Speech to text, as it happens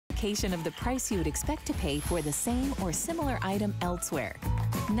indication of the price you would expect to pay for the same or similar item elsewhere,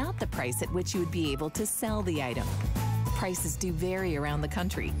 not the price at which you would be able to sell the item. Prices do vary around the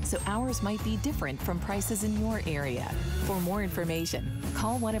country, so ours might be different from prices in your area. For more information,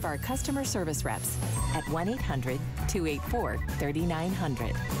 call one of our customer service reps at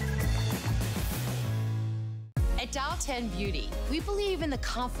 1-800-284-3900. At Dial 10 Beauty, we believe in the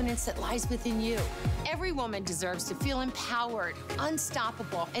confidence that lies within you. Every woman deserves to feel empowered,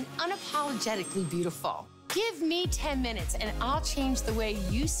 unstoppable, and unapologetically beautiful. Give me 10 minutes and I'll change the way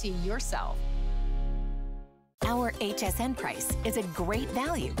you see yourself. Our HSN price is a great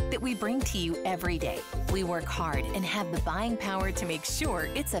value that we bring to you every day. We work hard and have the buying power to make sure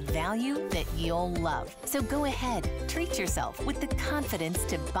it's a value that you'll love. So go ahead, treat yourself with the confidence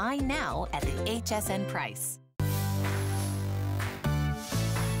to buy now at the HSN price.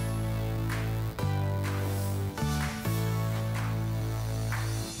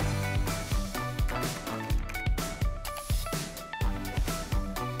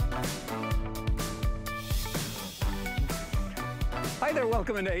 Hi there,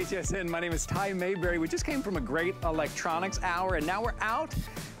 welcome into HSN. My name is Ty Mayberry. We just came from a great electronics hour, and now we're out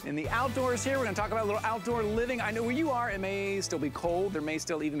in the outdoors here. We're gonna talk about a little outdoor living. I know where you are, it may still be cold. There may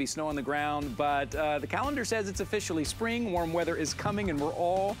still even be snow on the ground, but the calendar says it's officially spring. Warm weather is coming, and we're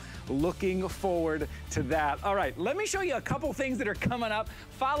all looking forward to that. All right, let me show you a couple things that are coming up.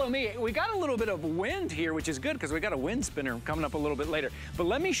 Follow me. We got a little bit of wind here, which is good because we got a wind spinner coming up a little bit later. But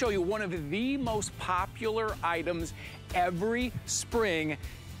let me show you one of the most popular items every spring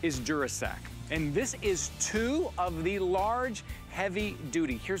is Durasac. And this is 2 of the large heavy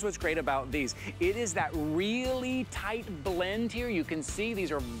duty. Here's what's great about these. It is that really tight blend here. You can see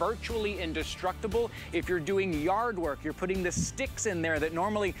these are virtually indestructible. If you're doing yard work, you're putting the sticks in there that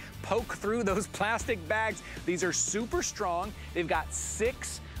normally poke through those plastic bags. These are super strong. They've got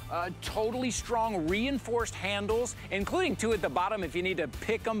 6 totally strong reinforced handles, including 2 at the bottom if you need to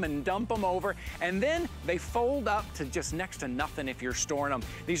pick them and dump them over. And then they fold up to just next to nothing if you're storing them.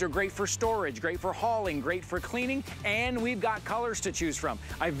 These are great for storage, great for hauling, great for cleaning, and we've got colors to choose from.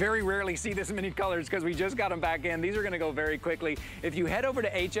 I very rarely see this many colors because we just got them back in. These are gonna go very quickly. If you head over to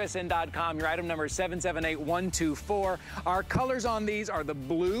hsn.com, your item number is 778124. Our colors on these are the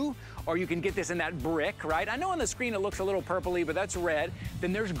blue, or you can get this in that brick, right? I know on the screen it looks a little purpley, but that's red.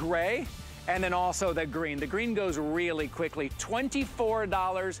 Then there's gray, and then also the green. The green goes really quickly.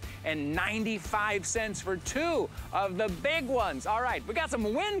 $24.95 for 2 of the big ones. All right, we got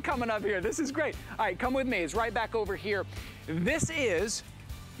some wind coming up here. This is great. All right, come with me. It's right back over here. This is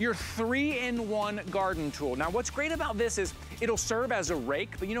your 3-in-1 garden tool. Now, what's great about this is it'll serve as a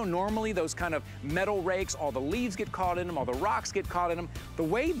rake, but you know, normally those kind of metal rakes, all the leaves get caught in them, all the rocks get caught in them. The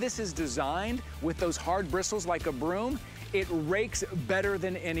way this is designed with those hard bristles like a broom, it rakes better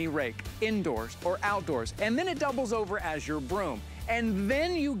than any rake, indoors or outdoors. And then it doubles over as your broom. And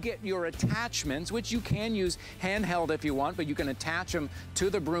then you get your attachments, which you can use handheld if you want, but you can attach them to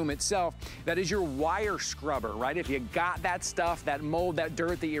the broom itself. That is your wire scrubber, right? If you got that stuff, that mold, that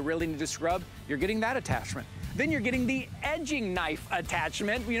dirt that you really need to scrub, you're getting that attachment. Then you're getting the edging knife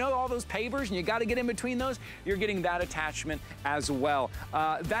attachment. You know, all those pavers, and you got to get in between those. You're getting that attachment as well.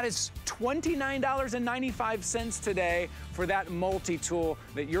 That is $29.95 today for that multi-tool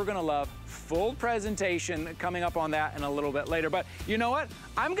that you're going to love. Full presentation coming up on that in a little bit later. But you know what?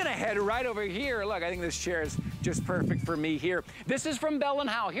 I'm going to head right over here. Look, I think this chair is just perfect for me here. This is from Bell &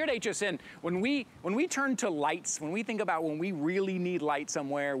 Howell here at HSN. When we turn to lights, when we think about when we really need light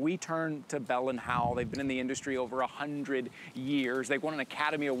somewhere, we turn to Bell & Howell. They've been in the industry over 100 years. They've won an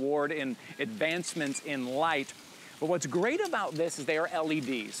Academy Award in advancements in light. But what's great about this is they are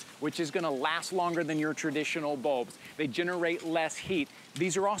LEDs, which is gonna last longer than your traditional bulbs. They generate less heat.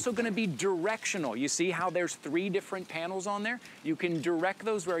 These are also gonna be directional. You see how there's 3 different panels on there? You can direct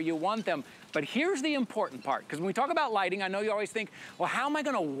those where you want them. But here's the important part, because when we talk about lighting, I know you always think, well, how am I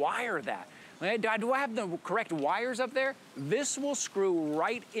gonna wire that? Do I have the correct wires up there? This will screw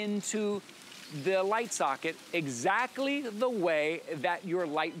right into the light socket exactly the way that your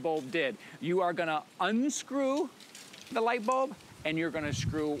light bulb did. You are gonna unscrew the light bulb, and you're gonna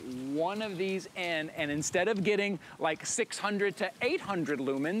screw one of these in, and instead of getting like 600 to 800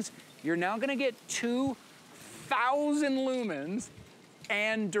 lumens, you're now gonna get 2,000 lumens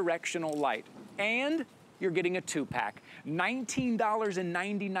and directional light. And you're getting a 2-pack.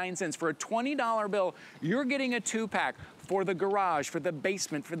 $19.99. For a $20 bill, you're getting a 2-pack for the garage, for the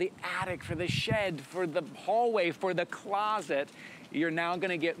basement, for the attic, for the shed, for the hallway, for the closet. you're now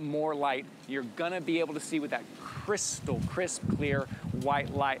gonna get more light. You're gonna be able to see with that crystal, crisp, clear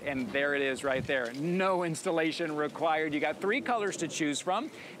white light, and there it is right there. No installation required. You got 3 colors to choose from.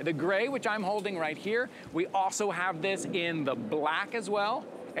 The gray, which I'm holding right here. We also have this in the black as well.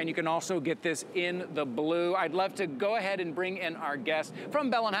 And you can also get this in the blue. I'd love to go ahead and bring in our guest from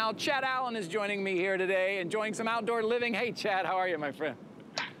Bell & Howell. Chad Allen is joining me here today, enjoying some outdoor living. Hey, Chad, how are you, my friend?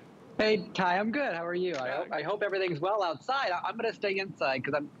 Hey, Ty, I'm good. How are you? I hope everything's well outside. I'm going to stay inside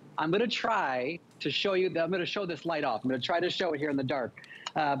because I'm going to try to show you. I'm going to show this light off. I'm going to try to show it here in the dark.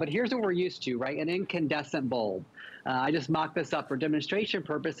 But here's what we're used to, right? An incandescent bulb. I just mocked this up for demonstration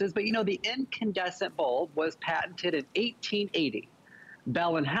purposes. But, you know, the incandescent bulb was patented in 1880.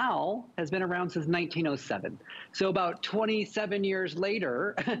 Bell & Howell has been around since 1907. So about 27 years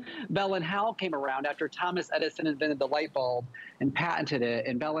later, Bell & Howell came around after Thomas Edison invented the light bulb and patented it,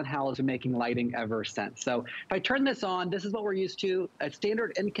 and Bell & Howell has been making lighting ever since. So if I turn this on, this is what we're used to, a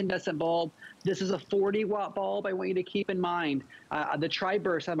standard incandescent bulb. This is a 40-watt bulb. I want you to keep in mind, the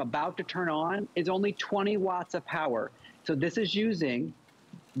tri-burst I'm about to turn on is only 20 watts of power. So this is using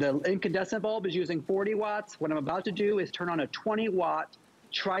the incandescent bulb is using 40 watts. What I'm about to do is turn on a 20-watt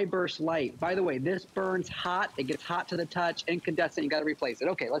tri-burst light. By the way, this burns hot. It gets hot to the touch. Incandescent, you got to replace it.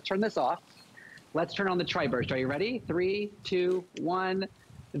 Okay, let's turn this off. Let's turn on the tri-burst. Are you ready? 3, 2, 1.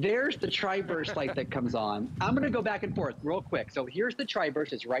 There's the tri-burst light that comes on. I'm going to go back and forth real quick. So here's the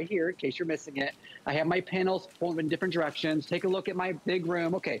tri-burst. It's right here in case you're missing it. I have my panels pointing in different directions. Take a look at my big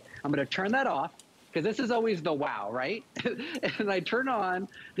room. Okay, I'm going to turn that off, because this is always the wow, right? And I turn on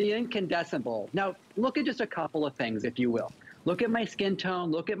the incandescent bulb. Now, look at just a couple of things, if you will. Look at my skin tone,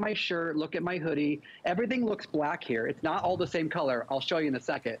 look at my shirt, look at my hoodie. Everything looks black here. It's not all the same color. I'll show you in a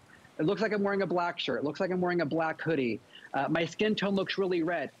second. It looks like I'm wearing a black shirt. It looks like I'm wearing a black hoodie. My skin tone looks really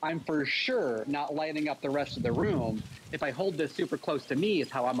red. I'm for sure not lighting up the rest of the room. If I hold this super close to me is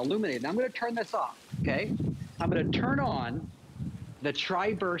how I'm illuminated. Now I'm gonna turn this off, okay? I'm gonna turn on the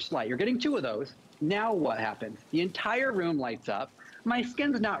tri-burst light. You're getting 2 of those. Now what happens? The entire room lights up. My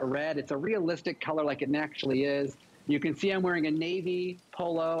skin's not red. It's a realistic color like it actually is. You can see I'm wearing a navy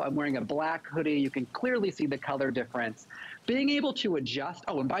polo. I'm wearing a black hoodie. You can clearly see the color difference. Being able to adjust.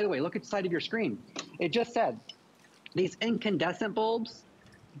 Oh, and by the way, look at the side of your screen. It just said these incandescent bulbs,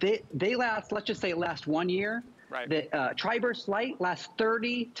 they last, let's just say it lasts 1 year. Right. The tri-burst light lasts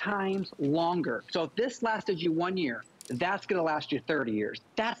 30 times longer. So if this lasted you 1 year, that's going to last you 30 years.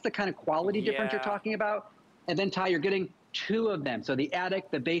 That's the kind of quality difference you're talking about. And then, Ty, you're getting 2 of them. So the attic,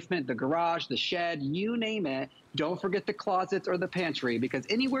 the basement, the garage, the shed, you name it. Don't forget the closets or the pantry, because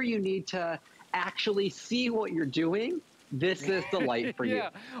anywhere you need to actually see what you're doing, this is the light for you.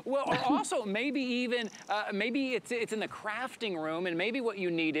 Well, also maybe even, maybe it's in the crafting room, and maybe what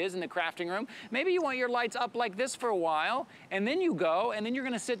you need is in the crafting room, maybe you want your lights up like this for a while, and then you go, and then you're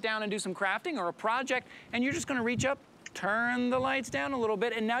gonna sit down and do some crafting or a project, and you're just gonna reach up, turn the lights down a little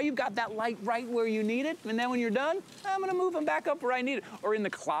bit, and now you've got that light right where you need it. And then when you're done, I'm gonna move them back up where I need it. Or in the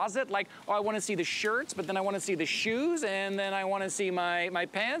closet, like, oh, I wanna see the shirts, but then I wanna see the shoes, and then I wanna see my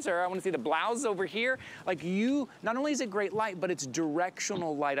pants, or I wanna see the blouse over here. Like, not only is it great light, but it's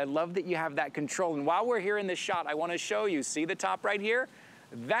directional light. I love that you have that control. And while we're here in this shot, I wanna show you, see the top right here?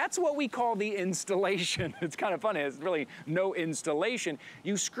 That's what we call the installation. It's kind of funny, it's really no installation.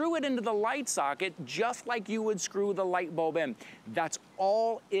 You screw it into the light socket just like you would screw the light bulb in. That's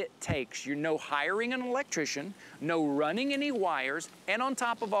all it takes. You're no hiring an electrician, no running any wires, and on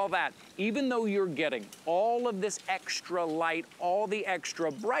top of all that, even though you're getting all of this extra light, all the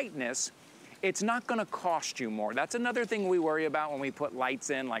extra brightness, it's not gonna cost you more. That's another thing we worry about when we put lights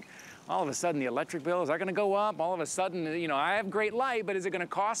in, like, all of a sudden the electric bill, is that gonna go up? All of a sudden, you know, I have great light, but is it gonna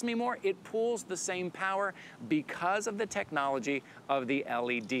cost me more? It pulls the same power because of the technology of the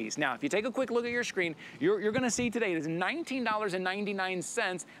LEDs. Now, if you take a quick look at your screen, you're gonna see today it is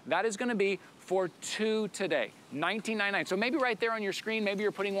 $19.99. That is gonna be for 2 today, $19.99. So maybe right there on your screen, maybe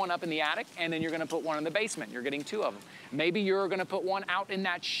you're putting one up in the attic, and then you're gonna put one in the basement. You're getting 2 of them. Maybe you're gonna put one out in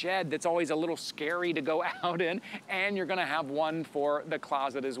that shed that's always a little scary to go out in, and you're gonna have one for the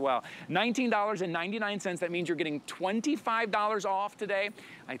closet as well. $19.99, that means you're getting $25 off today.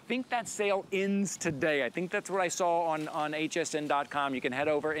 I think that sale ends today. I think that's what I saw on hsn.com. You can head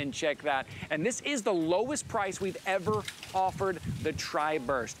over and check that. And this is the lowest price we've ever offered the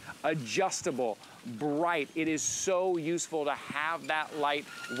Tri-Burst. Adjustable, bright. It is so useful to have that light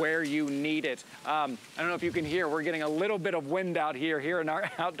where you need it. I don't know if you can hear, we're getting a little bit of wind out here in our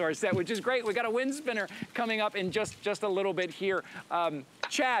outdoor set, which is great. We got a wind spinner coming up in just a little bit here.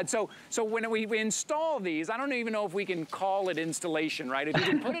 Chad, so when we install these, I don't even know if we can call it installation, right? If you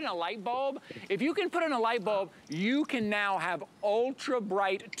can put in a light bulb, you can now have ultra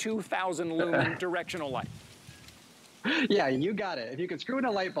bright 2,000 lumen directional light. Yeah, you got it. If you can screw in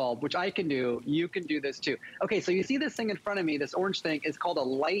a light bulb, which I can do, you can do this too. Okay, so you see this thing in front of me, this orange thing is called a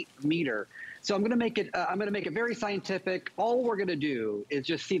light meter. So I'm gonna make it very scientific. All we're gonna do is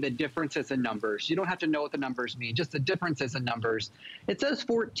just see the differences in numbers. You don't have to know what the numbers mean, just the differences in numbers. It says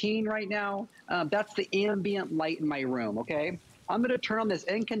 14 right now. That's the ambient light in my room, okay? I'm gonna turn on this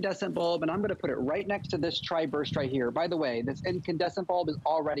incandescent bulb and I'm gonna put it right next to this tri-burst right here. By the way, this incandescent bulb is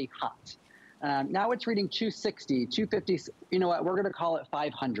already hot. Now it's reading 260, 250. You know what? We're going to call it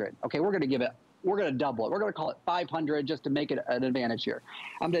 500. Okay, we're going to double it. We're going to call it 500 just to make it an advantage here.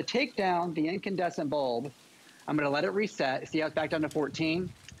 I'm going to take down the incandescent bulb. I'm going to let it reset. See how it's back down to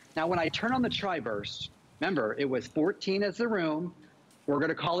 14? Now, when I turn on the tri-burst, remember, it was 14 as the room. We're going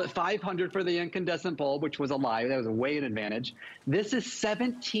to call it 500 for the incandescent bulb, which was a lie. That was way an advantage. This is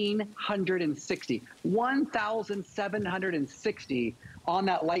 1,760, 1,760 on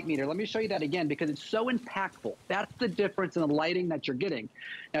that light meter. Let me show you that again because it's so impactful. That's the difference in the lighting that you're getting.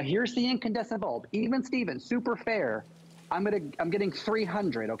 Now here's the incandescent bulb. Even Steven, super fair. I'm getting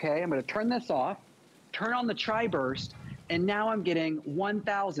 300, okay? I'm gonna turn this off, turn on the tri-burst, and now I'm getting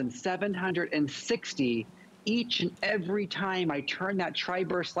 1,760 each and every time I turn that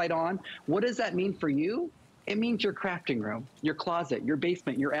tri-burst light on. What does that mean for you? It means your crafting room, your closet, your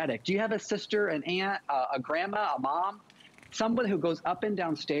basement, your attic. Do you have a sister, an aunt, a grandma, a mom? Someone who goes up and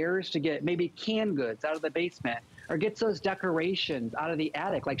down stairs to get maybe canned goods out of the basement or gets those decorations out of the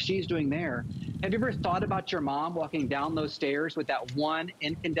attic like she's doing there. Have you ever thought about your mom walking down those stairs with that one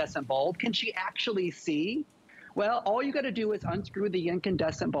incandescent bulb? Can she actually see? Well, all you got to do is unscrew the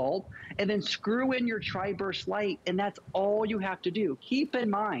incandescent bulb and then screw in your tri-burst light, and that's all you have to do. Keep in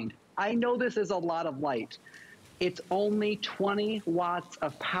mind, I know this is a lot of light. It's only 20 watts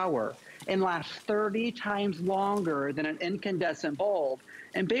of power and lasts 30 times longer than an incandescent bulb.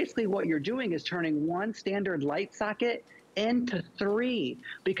 And basically what you're doing is turning one standard light socket into 3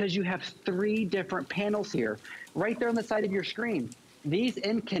 because you have 3 different panels here. Right there on the side of your screen. These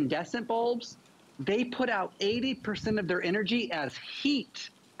incandescent bulbs, they put out 80% of their energy as heat.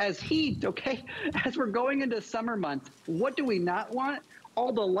 Okay? As we're going into summer months, what do we not want?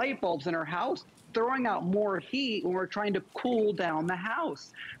 All the light bulbs in our house throwing out more heat when we're trying to cool down the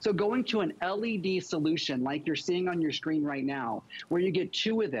house. So going to an LED solution like you're seeing on your screen right now, where you get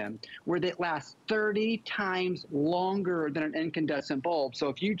 2 of them, where they last 30 times longer than an incandescent bulb. So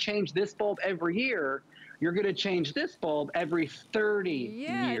if you change this bulb every year, you're going to change this bulb every 30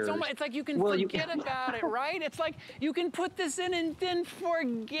 years. Yeah, it's like you can forget about it, right? It's like you can put this in and then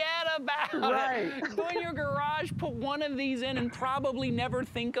forget about it. Go in your garage, put one of these in, and probably never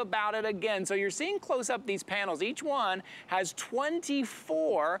think about it again. So you're seeing close up these panels. Each one has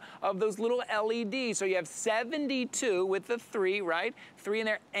 24 of those little LEDs. So you have 72 with the 3, right? 3 in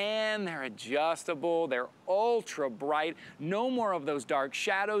there, and they're adjustable. They're ultra bright. No more of those dark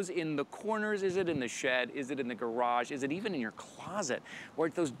shadows in the corners. Is it in the shed? Is it in the garage? Is it even in your closet? Where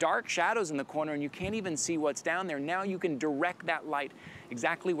it's those dark shadows in the corner and you can't even see what's down there. Now you can direct that light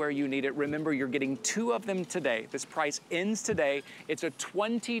exactly where you need it. Remember, you're getting 2 of them today. This price ends today. It's a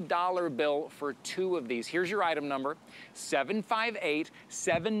 $20 bill for 2 of these. Here's your item number,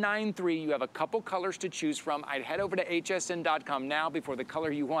 758793. You have a couple colors to choose from. I'd head over to hsn.com now before the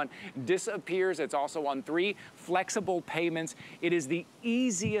color you want disappears. It's also on 3 flexible payments. It is the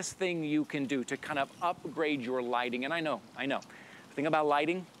easiest thing you can do to kind of upgrade your lighting. And I know. The thing about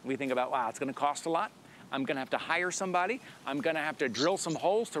lighting, we think about, wow, it's gonna cost a lot. I'm gonna have to hire somebody. I'm gonna have to drill some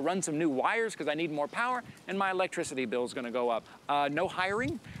holes to run some new wires because I need more power, and my electricity bill is gonna go up. No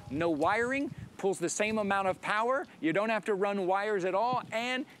hiring, no wiring, pulls the same amount of power. You don't have to run wires at all,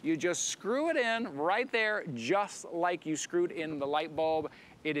 and you just screw it in right there, just like you screwed in the light bulb.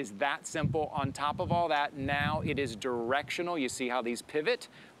 It is that simple. On top of all that, now it is directional. You see how these pivot?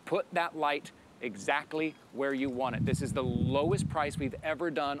 Put that light exactly where you want it. This is the lowest price we've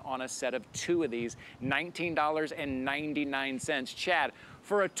ever done on a set of 2 of these, $19.99. Chad,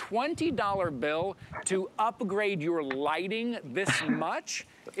 for a $20 bill to upgrade your lighting this much,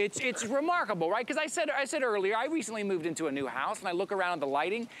 it's remarkable, right? Because I said earlier, I recently moved into a new house and I look around at the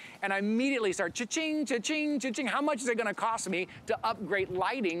lighting and I immediately start cha-ching, cha-ching, cha-ching. How much is it gonna cost me to upgrade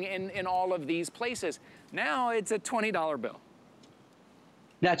lighting in all of these places? Now it's a $20 bill.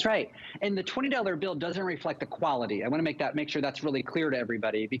 That's right. And the $20 bill doesn't reflect the quality. I want to make sure that's really clear to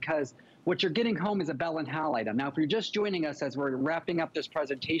everybody, because what you're getting home is a Bell & Howell item. Now, if you're just joining us as we're wrapping up this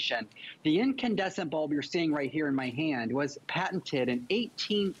presentation, the incandescent bulb you're seeing right here in my hand was patented in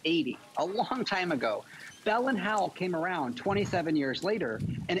 1880, a long time ago. Bell & Howell came around 27 years later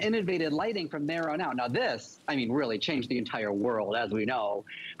and innovated lighting from there on out. Now this, I mean, really changed the entire world, as we know.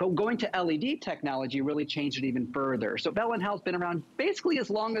 But going to LED technology really changed it even further. So Bell & Howell's been around basically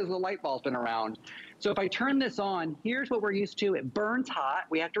as long as the light bulb's been around. So if I turn this on, here's what we're used to. It burns hot.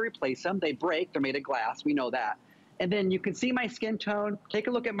 We have to replace them. They break. They're made of glass. We know that. And then you can see my skin tone. Take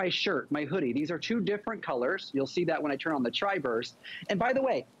a look at my shirt, my hoodie. These are two different colors. You'll see that when I turn on the tri-burst. And by the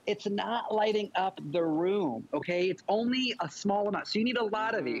way, it's not lighting up the room, okay? It's only a small amount. So you need a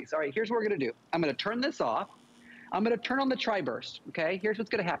lot of these. All right, here's what we're gonna do. I'm gonna turn this off. I'm gonna turn on the tri-burst, okay? Here's what's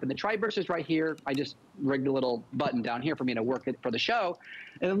gonna happen. The tri-burst is right here. I just rigged a little button down here for me to work it for the show.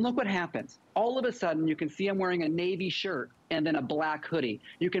 And then look what happens. All of a sudden, you can see I'm wearing a navy shirt and then a black hoodie.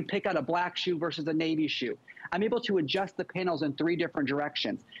 You can pick out a black shoe versus a navy shoe. I'm able to adjust the panels in 3 different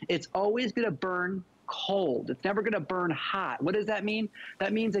directions. It's always gonna burn cold. It's never gonna burn hot. What does that mean?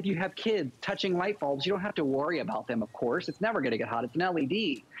 That means if you have kids touching light bulbs, you don't have to worry about them, of course. It's never gonna get hot. It's an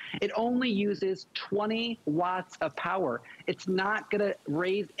LED. It only uses 20 watts of power. It's not gonna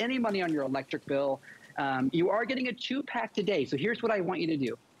raise any money on your electric bill. You are getting a 2-pack today. So here's what I want you to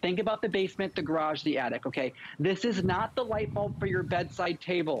do. Think about the basement, the garage, the attic, okay? This is not the light bulb for your bedside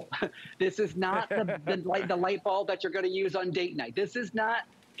table. This is not the light bulb that you're gonna use on date night. This is not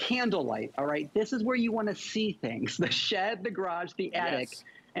candlelight, all right? This is where you wanna see things. The shed, the garage, the attic. Yes.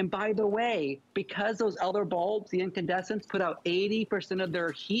 And by the way, because those other bulbs, the incandescents, put out 80% of their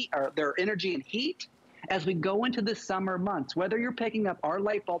heat, or their energy and heat, as we go into the summer months, whether you're picking up our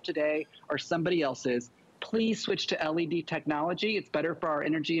light bulb today or somebody else's, please switch to LED technology. It's better for our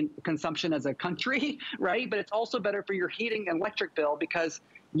energy consumption as a country, right? But it's also better for your heating and electric bill, because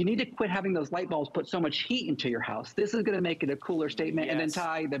you need to quit having those light bulbs put so much heat into your house. This is gonna make it a cooler statement. Yes. And then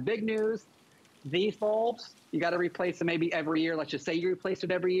Ty, the big news, these bulbs, you gotta replace them maybe every year. Let's just say you replace it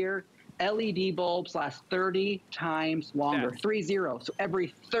every year. LED bulbs last 30 times longer, 30. So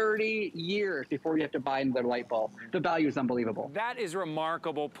every 30 years before you have to buy another light bulb. The value is unbelievable. That is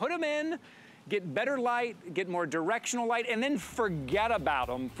remarkable. Put them in, get better light, get more directional light, and then forget about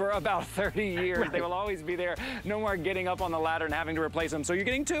them for about 30 years. Right. They will always be there. No more getting up on the ladder and having to replace them. So you're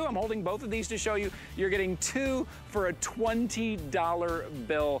getting 2. I'm holding both of these to show you. You're getting 2 for a $20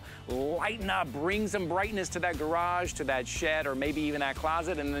 bill. Lighten up, bring some brightness to that garage, to that shed, or maybe even that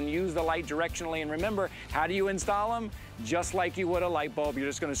closet, and then use the light directionally. And remember, how do you install them? Just like you would a light bulb. You're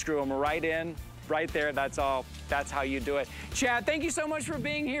just gonna screw them right in. Right there, that's all. That's how you do it. Chad, thank you so much for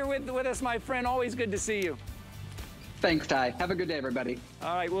being here with us, my friend. Always good to see you. Thanks, Ty. Have a good day, everybody.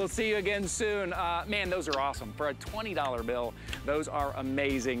 All right, we'll see you again soon. Man, those are awesome. For a $20 bill, those are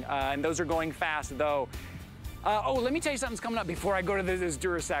amazing. And those are going fast, though. Oh, let me tell you something's coming up before I go to this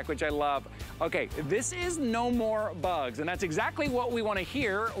Durasac, which I love. Okay, this is no more bugs, and that's exactly what we want to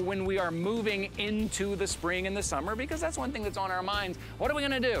hear when we are moving into the spring and the summer, because that's one thing that's on our minds. What are we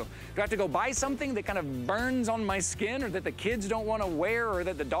going to do? Do I have to go buy something that kind of burns on my skin, or that the kids don't want to wear, or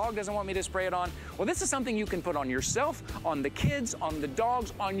that the dog doesn't want me to spray it on? Well, this is something you can put on yourself, on the kids, on the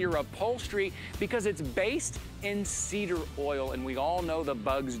dogs, on your upholstery, because it's based in cedar oil, and we all know the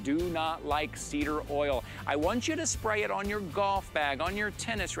bugs do not like cedar oil. I want you to spray it on your golf bag, on your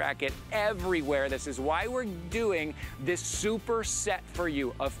tennis racket, everywhere. This is why we're doing this super set for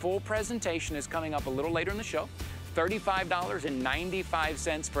you. A full presentation is coming up a little later in the show.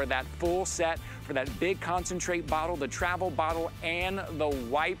 $35.95 for that full set, for that big concentrate bottle, the travel bottle, and the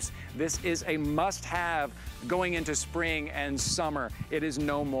wipes. This is a must-have going into spring and summer. It is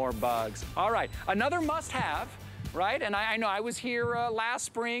no more bugs. All right, another must-have, right? And I know I was here last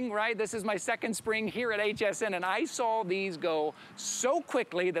spring, right? This is my second spring here at HSN, and I saw these go so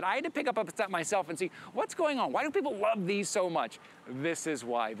quickly that I had to pick up a set myself and see what's going on. Why do people love these so much? This is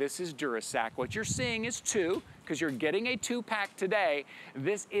why. This is Durasac. What you're seeing is 2, because you're getting a 2-pack today.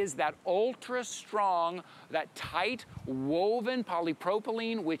 This is that ultra strong, that tight woven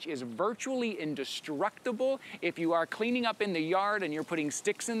polypropylene, which is virtually indestructible. If you are cleaning up in the yard and you're putting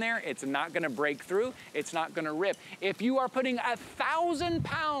sticks in there, it's not gonna break through, it's not gonna rip. If you are putting 1,000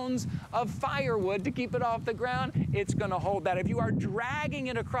 pounds of firewood to keep it off the ground, it's gonna hold that. If you are dragging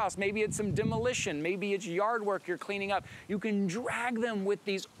it across, maybe it's some demolition, maybe it's yard work you're cleaning up, you can drag them with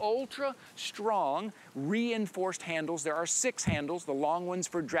these ultra strong reinforced handles. There are 6 handles, the long ones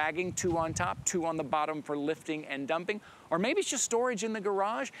for dragging, 2 on top, 2 on the bottom for lifting and dumping. Or maybe it's just storage in the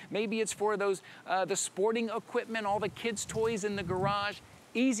garage. Maybe it's for those the sporting equipment, all the kids' toys in the garage.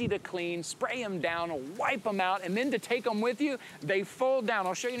 easy to clean, spray them down, wipe them out, and then to take them with you, they fold down.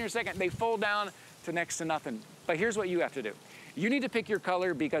 I'll show you in a second. They fold down to next to nothing. But here's what you have to do. You need to pick your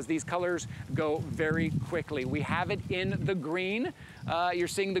color because these colors go very quickly. We have it in the green. You're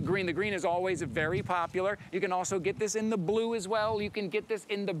seeing the green. The green is always very popular. You can also get this in the blue as well. You can get this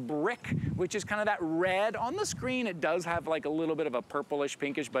in the brick, which is kind of that red. On the screen, it does have like a little bit of a purplish,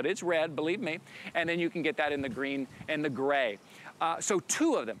 pinkish, but it's red, believe me. And then you can get that in the green and the gray. So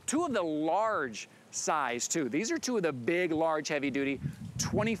two of them, two of the large size too. These are two of the big, large, heavy duty,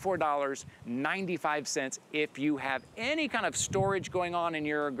 $24.95 if you have any kind of storage going on in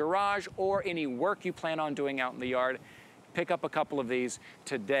your garage or any work you plan on doing out in the yard. Pick up a couple of these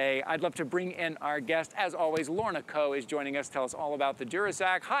today. I'd love to bring in our guest. As always, Lorna Coe is joining us. Tell us all about the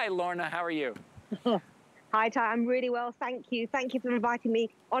Durasac. Hi, Lorna, how are you? Hi, Ty. I'm really well, thank you. Thank you for inviting me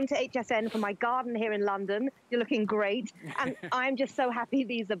onto HSN for my garden here in London. You're looking great. And I'm just so happy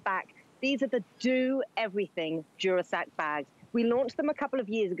these are back. These are the Do Everything Durasac bags. We launched them a couple of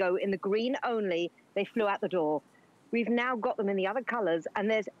years ago in the green only. They flew out the door. We've now got them in the other colors,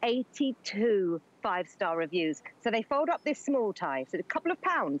 and there's 82 5-star reviews. So they fold up this small, Ty, so a couple of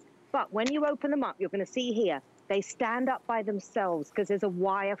pounds. But when you open them up, you're going to see here, they stand up by themselves because there's a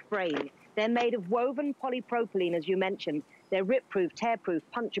wire frame. They're made of woven polypropylene, as you mentioned. They're rip-proof, tear-proof,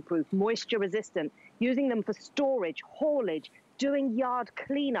 puncture-proof, moisture-resistant, using them for storage, haulage, doing yard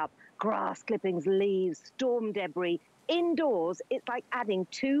cleanup, grass clippings, leaves, storm debris. Indoors, it's like adding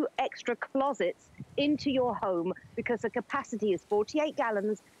 2 extra closets into your home because the capacity is 48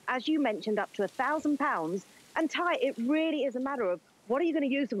 gallons, as you mentioned, up to 1,000 pounds. And Ty, it really is a matter of what are you going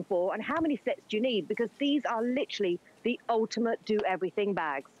to use them for and how many sets do you need, because these are literally the ultimate do-everything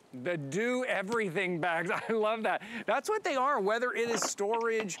bags. The Do Everything bags. I love that. That's what they are, whether it is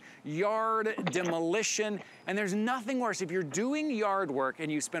storage, yard, demolition, and there's nothing worse. If you're doing yard work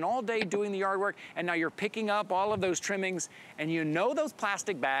and you spend all day doing the yard work and now you're picking up all of those trimmings and you know those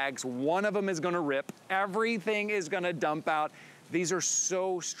plastic bags, one of them is gonna rip, everything is gonna dump out. These are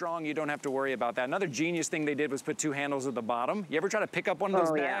so strong, you don't have to worry about that. Another genius thing they did was put 2 handles at the bottom. You ever try to pick up one of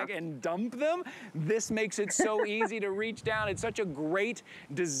those bags and dump them? This makes it so easy to reach down. It's such a great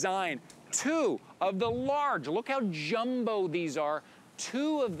design. 2 of the large, look how jumbo these are.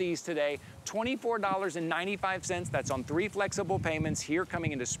 2 of these today, $24.95. That's on 3 flexible payments here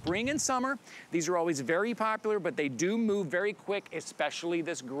coming into spring and summer. These are always very popular, but they do move very quick, especially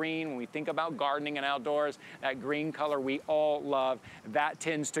this green. When we think about gardening and outdoors, that green color we all love, that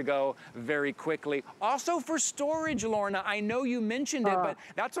tends to go very quickly. Also for storage, Lorna, I know you mentioned it, but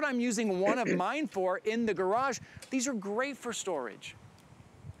that's what I'm using one of mine for in the garage. These are great for storage.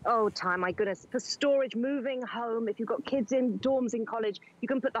 Oh, Ty, my goodness. For storage, moving home, if you've got kids in dorms in college, you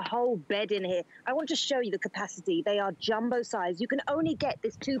can put the whole bed in here. I want to show you the capacity. They are jumbo size. You can only get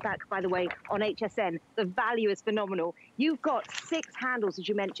this 2-pack, by the way, on HSN. The value is phenomenal. You've got 6 handles, as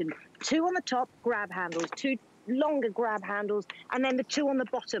you mentioned. 2 on the top, grab handles, 2 longer grab handles, and then the 2 on the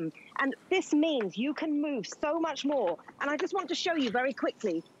bottom. And this means you can move so much more. And I just want to show you very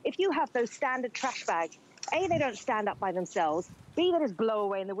quickly, if you have those standard trash bags, A, they don't stand up by themselves, B, they just blow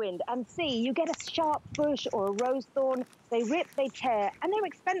away in the wind, and C, you get a sharp bush or a rose thorn, they rip, they tear, and they're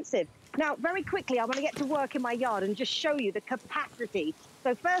expensive. Now, very quickly, I want to get to work in my yard and just show you the capacity.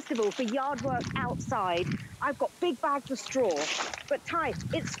 So first of all, for yard work outside, I've got big bags of straw, but Ty,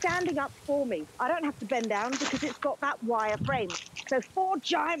 it's standing up for me. I don't have to bend down because it's got that wire frame. So 4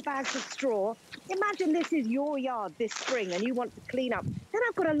 giant bags of straw. Imagine this is your yard this spring and you want to clean up. Then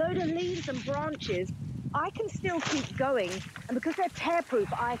I've got a load of leaves and branches. I can still keep going, and because they're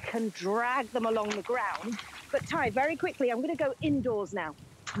tear-proof, I can drag them along the ground. But Ty, very quickly, I'm going to go indoors now.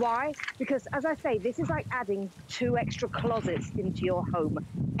 Why? Because, as I say, this is like adding 2 extra closets into your home.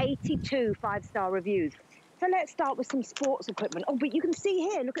 82 5-star reviews. So let's start with some sports equipment. Oh, but you can see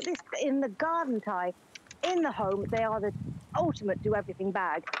here, look at this, in the garden, Ty. In the home, they are the ultimate do-everything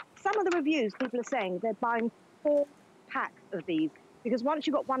bag. Some of the reviews, people are saying they're buying 4 packs of these. Because once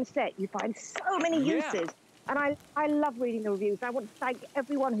you've got 1 set, you find so many uses. And I love reading the reviews. I want to thank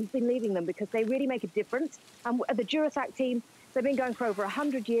everyone who's been leaving them because they really make a difference. And the Durasac team, they've been going for over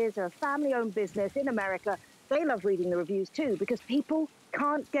 100 years. They're a family-owned business in America. They love reading the reviews too because people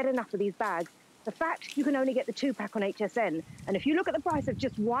can't get enough of these bags. The fact you can only get the 2-pack on HSN, and if you look at the price of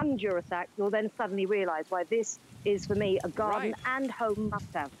just 1 Durasac, you'll then suddenly realize why this is, for me, a garden and home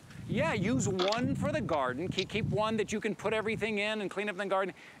must-have. yeah, use one for the garden. Keep one that you can put everything in and clean up the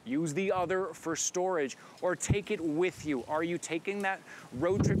garden. Use the other for storage, or take it with you. Are you taking that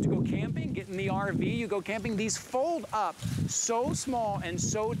road trip to go camping? Get in the RV, you go camping. These fold up so small and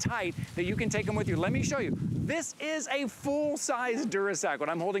so tight that you can take them with you. Let me show you. This is a full-size Durasack. What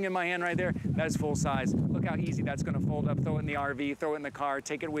I'm holding in my hand right there, that is full size. Look how easy that's gonna fold up. Throw it in the RV, throw it in the car,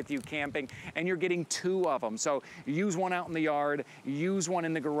 take it with you camping, and you're getting 2 of them. So use one out in the yard, use one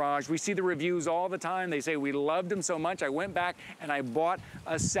in the garage. We see the reviews all the time. They say, we loved them so much, I went back and I bought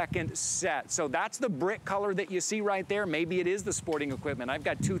a second set. So that's the brick color that you see right there. Maybe it is the sporting equipment. I've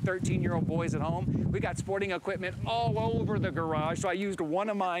got 2 13-year-old boys at home. We got sporting equipment all over the garage. So I used one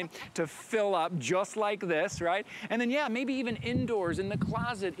of mine to fill up just like this, right? And then, yeah, maybe even indoors, in the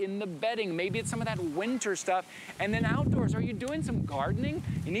closet, in the bedding. Maybe it's some of that winter stuff. And then outdoors, are you doing some gardening?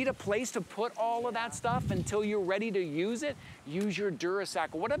 You need a place to put all of that stuff until you're ready to use it? Use your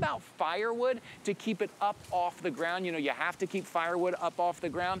Durasack. What about firewood to keep it up off the ground? You know, you have to keep firewood up off the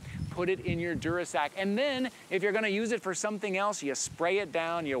ground. Put it in your Durasack. And then, if you're gonna use it for something else, you spray it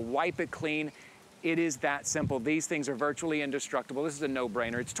down, you wipe it clean. It is that simple. These things are virtually indestructible. This is a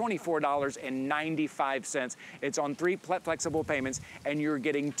no-brainer. It's $24.95. It's on 3 flexible payments, and you're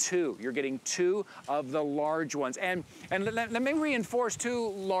getting 2. You're getting 2 of the large ones. And let me reinforce too,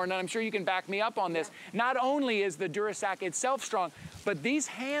 Lauren, and I'm sure you can back me up on this. Not only is the Durasack itself strong, but these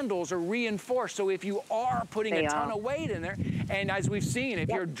handles are reinforced. So if you are putting a ton of weight in there, and as we've seen, if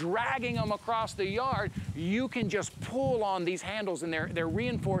you're dragging them across the yard, you can just pull on these handles, and they're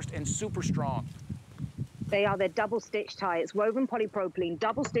reinforced and super strong. They're double stitch tie. It's woven polypropylene,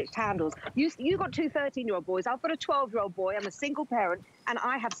 double stitched handles. You got 2 13-year-old boys. I've got a 12-year-old boy. I'm a single parent, and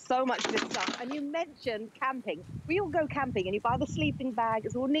I have so much of this stuff. And you mentioned camping. We all go camping, and you buy the sleeping bag.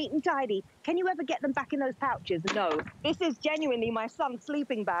 It's all neat and tidy. Can you ever get them back in those pouches? No. This is genuinely my son's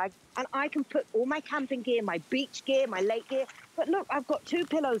sleeping bag, and I can put all my camping gear, my beach gear, my lake gear. But look, I've got 2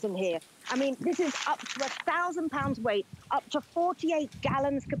 pillows in here. I mean, this is up to 1,000 pounds weight, up to 48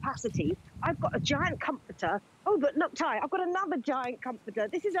 gallons capacity. I've got a giant comforter. Oh, but look, Ty, I've got another giant comforter.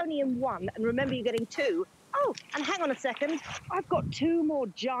 This is only in 1, and remember, you're getting 2. Oh, and hang on a second. I've got 2 more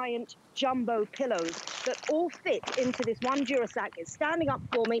giant jumbo pillows that all fit into this one Durasack. It's standing up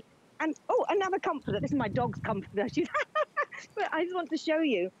for me. And, oh, another comforter. This is my dog's comforter. But I just want to show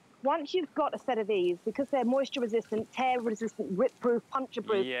you. Once you've got a set of these, because they're moisture resistant, tear resistant, rip proof, puncture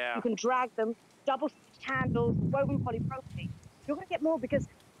proof, you can drag them, double stitched handles, woven polypropylene. You're going to get more, because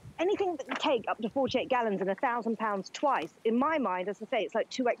anything that can take up to 48 gallons and 1,000 pounds twice, in my mind, as I say, it's like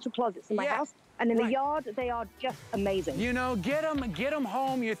 2 extra closets in my house. And in the yard, they are just amazing. You know, get them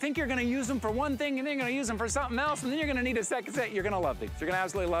home. You think you're gonna use them for one thing, and then you're gonna use them for something else, and then you're gonna need a second set. You're gonna love these. You're gonna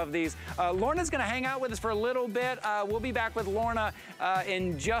absolutely love these. Lorna's gonna hang out with us for a little bit. We'll be back with Lorna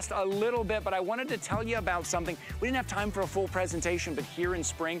in just a little bit, but I wanted to tell you about something. We didn't have time for a full presentation, but here in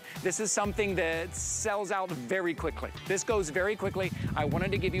spring, this is something that sells out very quickly. This goes very quickly. I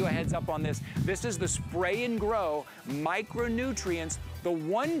wanted to give you a heads up on this. This is the Spray and Grow Micronutrients, the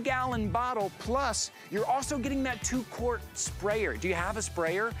 1-gallon bottle, plus you're also getting that 2-quart sprayer. Do you have a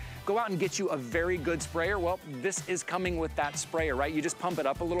sprayer? Go out and get you a very good sprayer. Well, this is coming with that sprayer, right? You just pump it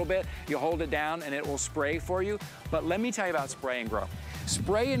up a little bit, you hold it down, and it will spray for you. But let me tell you about Spray and Grow.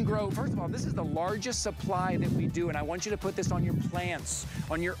 Spray and Grow, first of all, this is the largest supply that we do, and I want you to put this on your plants,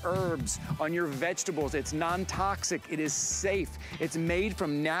 on your herbs, on your vegetables. It's non-toxic, it is safe. It's made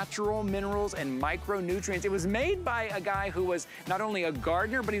from natural minerals and micronutrients. It was made by a guy who was not only a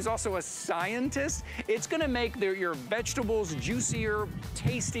gardener, but he's also a scientist. It's gonna make your vegetables juicier,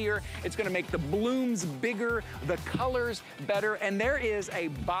 tastier. It's gonna make the blooms bigger, the colors better, and there is a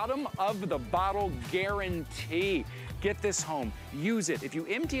bottom of the bottle guarantee. Get this home, use it. If you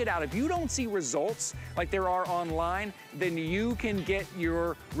empty it out, if you don't see results like there are online, then you can get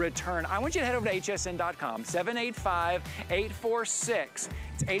your return. I want you to head over to hsn.com, 785-846.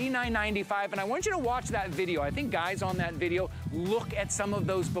 It's $89.95, and I want you to watch that video. I think guys on that video, look at some of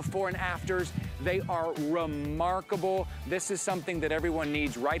those before and afters. They are remarkable. This is something that everyone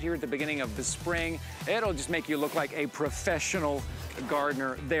needs right here at the beginning of the spring. It'll just make you look like a professional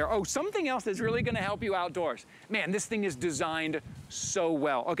gardener there. Oh, something else that's really gonna help you outdoors. Man, this thing is designed so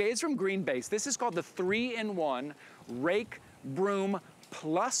well. Okay, it's from Green Base. This is called the 3-in-1 Rake, Broom,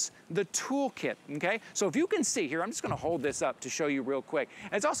 plus the toolkit, okay? So if you can see here, I'm just gonna hold this up to show you real quick.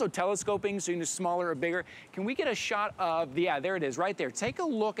 And it's also telescoping, so you can do smaller or bigger. Can we get a shot of, yeah, there it is, right there. Take a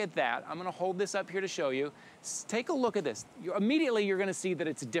look at that. I'm gonna hold this up here to show you. Take a look at this. Immediately, you're gonna see that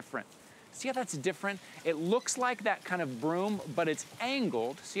it's different. See how that's different? It looks like that kind of broom, but it's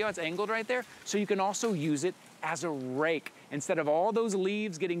angled. See how it's angled right there? So you can also use it as a rake. instead of all those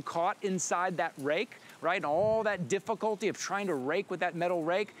leaves getting caught inside that rake, right? And all that difficulty of trying to rake with that metal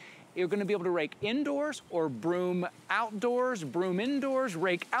rake, you're gonna be able to rake indoors or broom outdoors, broom indoors,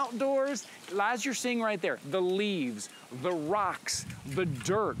 rake outdoors. As you're seeing right there, the leaves, the rocks, the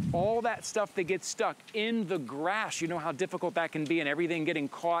dirt, all that stuff that gets stuck in the grass. You know how difficult that can be, and everything getting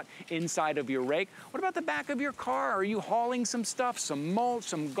caught inside of your rake. What about the back of your car? Are you hauling some stuff, some mulch,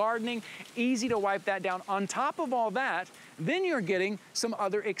 some gardening? Easy to wipe that down. On top of all that, then you're getting some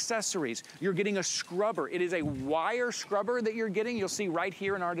other accessories. You're getting a scrubber. It is a wire scrubber that you're getting. You'll see right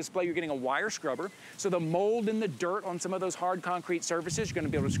here in our display, you're getting a wire scrubber. So the mold and the dirt on some of those hard concrete surfaces, you're gonna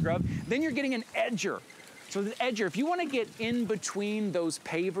be able to scrub. Then you're getting an edger. So the edger, if you want to get in between those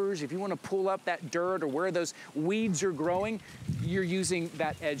pavers, if you want to pull up that dirt or where those weeds are growing, you're using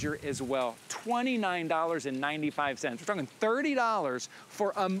that edger as well. $29.95. We're talking $30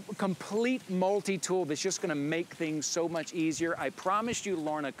 for a complete multi-tool that's just going to make things so much easier. I promised you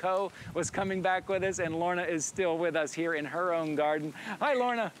Lorna Coe was coming back with us, and Lorna is still with us here in her own garden. Hi,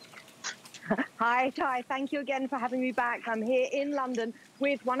 Lorna. Hi, Ty. Thank you again for having me back. I'm here in London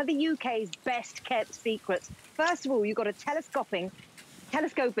with one of the UK's best kept secrets. First of all, you've got a telescoping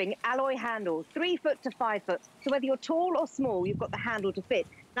alloy handle, 3 foot to 5 foot. So whether you're tall or small, you've got the handle to fit.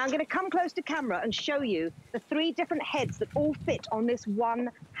 Now I'm going to come close to camera and show you the 3 different heads that all fit on this one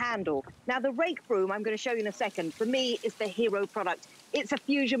handle. Now the rake broom, I'm going to show you in a second, for me is the hero product. It's a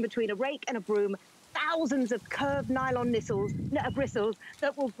fusion between a rake and a broom. Thousands of curved nylon bristles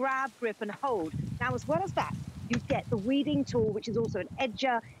that will grab, grip, and hold. Now, as well as that, you get the weeding tool, which is also an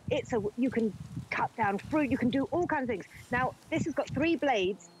edger. You can cut down fruit. You can do all kinds of things. Now, this has got 3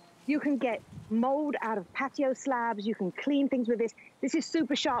 blades. You can get mold out of patio slabs. You can clean things with this. This is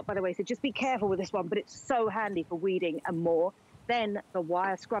super sharp, by the way, so just be careful with this one, but it's so handy for weeding and more. Then the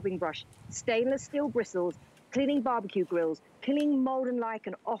wire scrubbing brush, stainless steel bristles, cleaning barbecue grills, cleaning mold and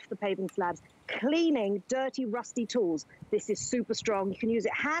lichen off the paving slabs, cleaning dirty, rusty tools. This is super strong. You can use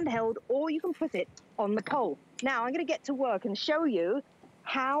it handheld or you can put it on the pole. Now, I'm going to get to work and show you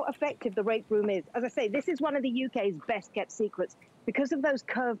how effective the rake broom is. As I say, this is one of the UK's best kept secrets because of those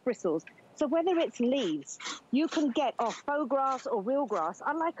curved bristles. So whether it's leaves, you can get off faux grass or real grass.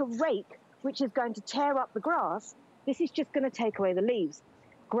 Unlike a rake, which is going to tear up the grass, this is just going to take away the leaves.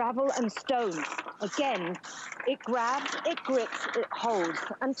 Gravel and stones. Again, it grabs, it grips, it holds.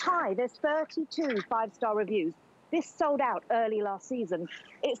 And Ty, there's 32 5-star reviews. This sold out early last season.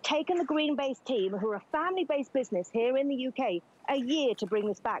 It's taken the Green-based team, who are a family-based business here in the UK, a year to bring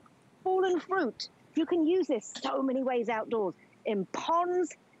this back. Fallen fruit. You can use this so many ways outdoors. In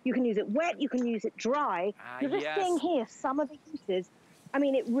ponds, you can use it wet, you can use it dry. You're just seeing here some of the uses. I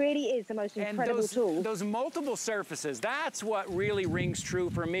mean, it really is the most incredible tool. Those multiple surfaces, that's what really rings true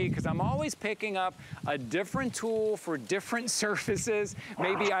for me, because I'm always picking up a different tool for different surfaces.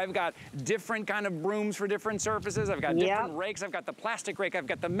 Maybe I've got different kind of brooms for different surfaces. I've got different rakes. I've got the plastic rake. I've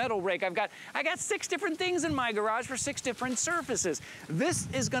got the metal rake. I got 6 different things in my garage for 6 different surfaces. This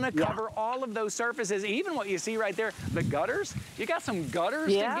is going to cover all of those surfaces, even what you see right there, the gutters. You got some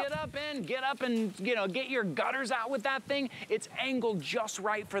gutters to get up and, you know, get your gutters out with that thing. It's angled just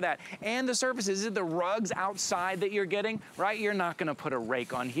right for that. And the surfaces, the rugs outside that you're getting, right? You're not going to put a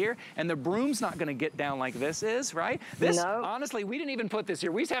rake on here, and the broom's not going to get down like this is, right? This, honestly, we didn't even put this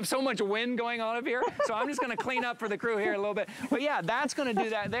here. We have so much wind going on up here, so I'm just going to clean up for the crew here a little bit. But yeah, that's going to do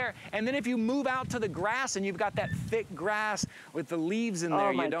that there. And then if you move out to the grass and you've got that thick grass with the leaves in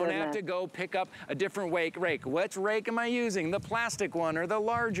there, you don't have to go pick up a different rake. Which rake am I using? The plastic one or the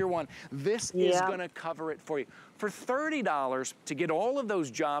larger one? This is going to cover it for you. For $30 to get all of those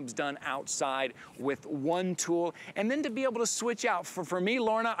jobs done outside with one tool, and then to be able to switch out. For me,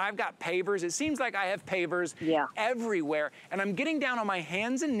 Lorna, I've got pavers. It seems like I have pavers everywhere, and I'm getting down on my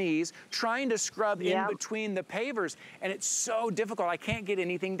hands and knees trying to scrub in between the pavers, and it's so difficult. I can't get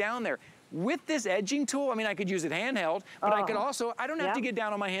anything down there. With this edging tool, I mean, I could use it handheld, but I could also, I don't have to get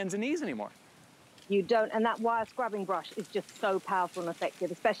down on my hands and knees anymore. You don't, and that wire scrubbing brush is just so powerful and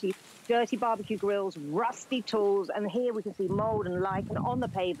effective, especially dirty barbecue grills, rusty tools, and here we can see mold and lichen on the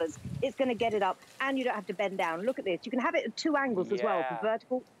pavers. It's going to get it up, and you don't have to bend down. Look at this. You can have it at 2 angles as well, for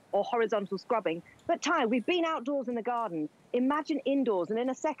vertical or horizontal scrubbing. But Ty, we've been outdoors in the garden. Imagine indoors, and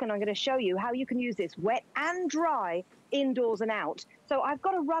in a second I'm going to show you how you can use this wet and dry indoors and out. So I've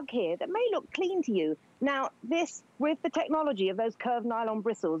got a rug here that may look clean to you. Now, this, with the technology of those curved nylon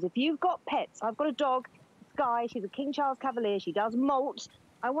bristles, if you've got pets, I've got a dog, Sky, she's a King Charles Cavalier, she does molt.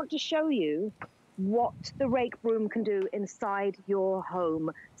 I want to show you what the rake broom can do inside your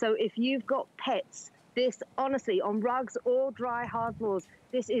home. So if you've got pets, This, honestly, on rugs or dry hard floors,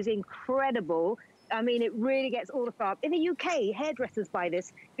 this is incredible. I mean, it really gets all the fun. In the UK, hairdressers buy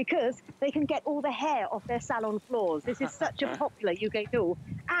this because they can get all the hair off their salon floors. This is such a popular UK tool.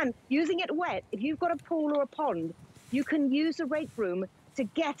 And using it wet, if you've got a pool or a pond, you can use a rake broom to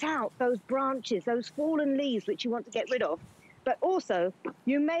get out those branches, those fallen leaves which you want to get rid of. But also,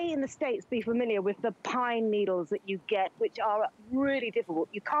 you may in the States be familiar with the pine needles that you get, which are really difficult.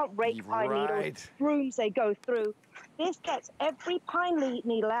 You can't rake pine needles, brooms, they go through. This gets every pine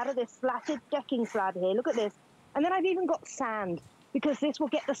needle out of this slatted decking slab here. Look at this. And then I've even got sand, because this will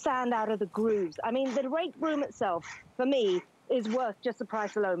get the sand out of the grooves. I mean, the rake broom itself, for me, is worth just the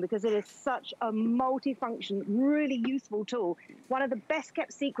price alone, because it is such a multifunction, really useful tool. One of the best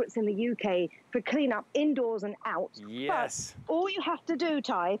kept secrets in the UK for cleanup indoors and out. Yes. But all you have to do,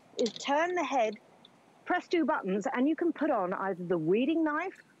 Ty, is turn the head, press 2 buttons, and you can put on either the weeding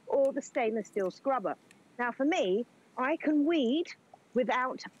knife or the stainless steel scrubber. Now, for me, I can weed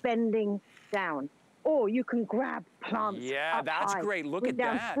without bending down. Or you can grab plants up that's high, great. Look bring at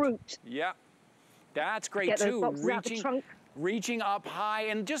down that. Fruit. Yeah, that's great Get those too. boxes out the trunk. Reaching up high,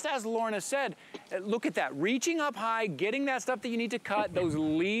 and just as Lorna said, look at that, reaching up high, getting that stuff that you need to cut, those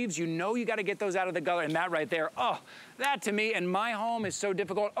leaves, you know you got to get those out of the gutter, and that right there, oh, that to me, in my home is so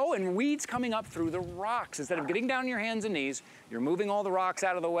difficult. Oh, and weeds coming up through the rocks. Instead of getting down on your hands and knees, you're moving all the rocks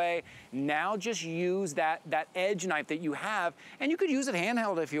out of the way. Now just use that edge knife that you have, and you could use it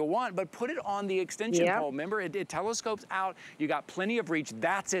handheld if you want, but put it on the extension pole. Remember, it telescopes out. You got plenty of reach.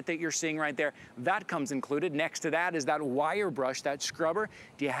 That's it that you're seeing right there. That comes included. Next to that is that wire brush, that scrubber.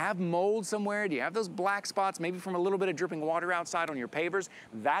 Do you have mold somewhere? Do you have those black spots, maybe from a little bit of dripping water outside on your pavers?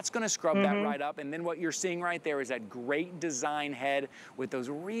 That's gonna scrub that right up. And then what you're seeing right there is that great design head with those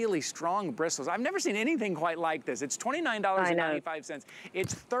really strong bristles. I've never seen anything quite like this. It's $29.95.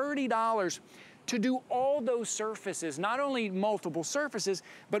 It's $30 to do all those surfaces, not only multiple surfaces,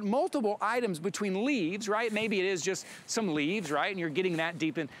 but multiple items between leaves, right? Maybe it is just some leaves, right? And you're getting that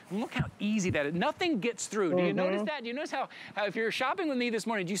deep in. And look how easy that is. Nothing gets through. Do you notice that? Do you notice how if you're shopping with me this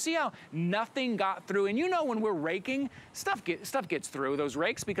morning, do you see how nothing got through? And you know when we're raking, stuff gets through those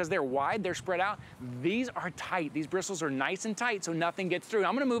rakes because they're wide, they're spread out. These are tight. These bristles are nice and tight, so nothing gets through.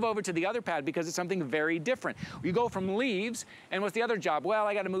 I'm gonna move over to the other pad because it's something very different. You go from leaves, and what's the other job? Well,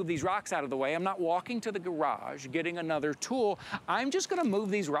 I gotta move these rocks out of the way. I'm not walking to the garage, getting another tool. I'm just gonna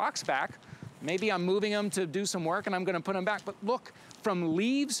move these rocks back. Maybe I'm moving them to do some work and I'm gonna put them back, but look, from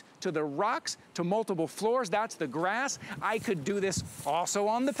leaves to the rocks to multiple floors, that's the grass. I could do this also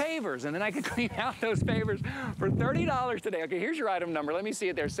on the pavers, and then I could clean out those pavers for $30 today. Okay, here's your item number. Let me see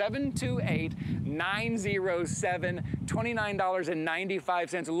it there, 728907,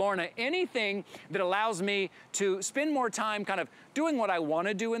 $29.95. Lorna, anything that allows me to spend more time kind of doing what I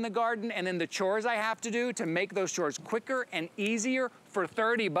wanna do in the garden, and then the chores I have to do to make those chores quicker and easier for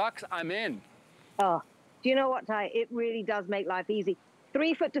 30 bucks, I'm in. Oh, do you know what, Ty? It really does make life easy.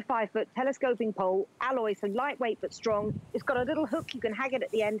 3 foot to 5 foot telescoping pole, alloy, so lightweight but strong. It's got a little hook, you can hang it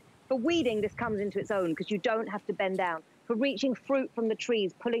at the end. For weeding, this comes into its own because you don't have to bend down. For reaching fruit from the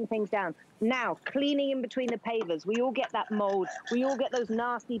trees, pulling things down. Now, cleaning in between the pavers. We all get that mold. We all get those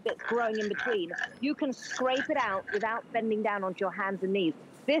nasty bits growing in between. You can scrape it out without bending down onto your hands and knees.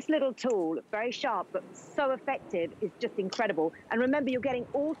 This little tool, very sharp but so effective, is just incredible. And remember, you're getting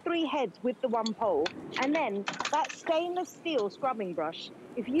all 3 heads with the one pole. And then that stainless steel scrubbing brush,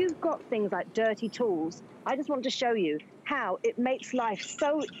 if you've got things like dirty tools, I just want to show you how it makes life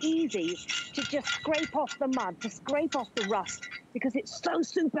so easy to just scrape off the mud, to scrape off the rust, because it's so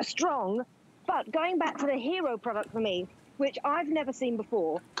super strong. But going back to the hero product for me, which I've never seen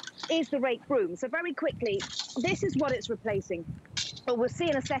before, is the rake broom. So very quickly, this is what it's replacing. But we'll see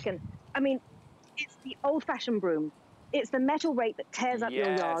in a second. I mean, it's the old-fashioned broom. It's the metal rake that tears up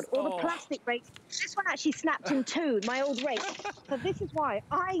your yard, or the plastic rake. This one actually snapped in 2, my old rake. So this is why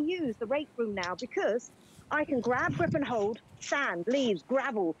I use the rake broom now, because I can grab, grip, and hold sand, leaves,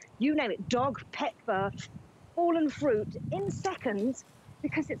 gravel, you name it, dog, pet fur, fallen fruit in seconds,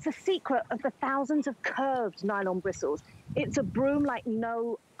 because it's a secret of the thousands of curved nylon bristles. It's a broom like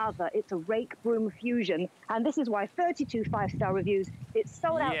no other. It's a rake broom fusion. And this is why 32 5-star reviews. It's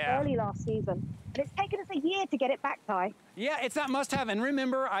sold out early last season. And it's taken us a year to get it back, Ty. Yeah, it's that must-have. And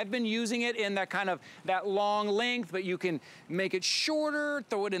remember, I've been using it in that kind of that long length, but you can make it shorter,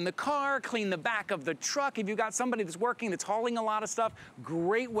 throw it in the car, clean the back of the truck. If you've got somebody that's working, that's hauling a lot of stuff,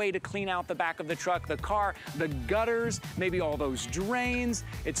 great way to clean out the back of the truck, the car, the gutters, maybe all those drains.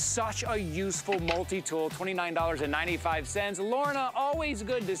 It's such a useful multi-tool, $29.95. Lorna, always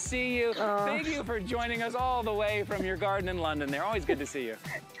good to see you. Thank you for joining us all the way from your garden in London there. Always good to see you.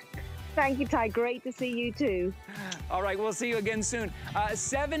 Thank you, Ty. Great to see you too. All right, we'll see you again soon.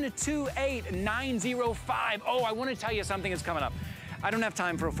 728-905. Oh, I want to tell you something is coming up. I don't have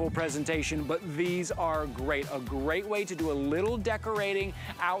time for a full presentation, but these are great. A great way to do a little decorating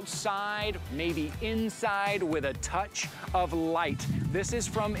outside, maybe inside with a touch of light. This is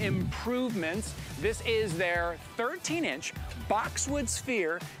from Improvements. This is their 13-inch boxwood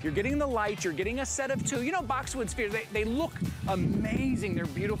sphere. You're getting the light, you're getting a set of 2. You know, boxwood spheres, they look amazing, they're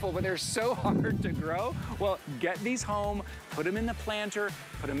beautiful, but they're so hard to grow. Well, get these home, put them in the planter,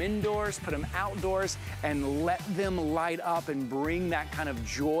 put them indoors, put them outdoors, and let them light up and bring that kind of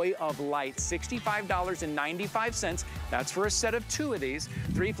joy of light. $65.95. That's for a set of 2 of these.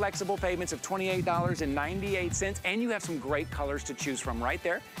 3 flexible payments of $28.98. And you have some great colors to choose from right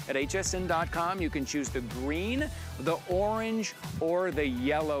there at hsn.com. You can choose the green, the orange, or the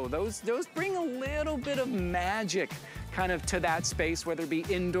yellow. Those bring a little bit of magic kind of to that space, whether it be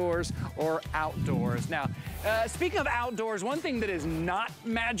indoors or outdoors. Now, speaking of outdoors, one thing that is not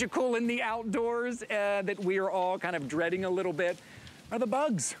magical in the outdoors that we are all kind of dreading a little bit are the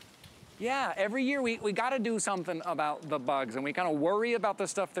bugs. Yeah, every year we got to do something about the bugs, and we kind of worry about the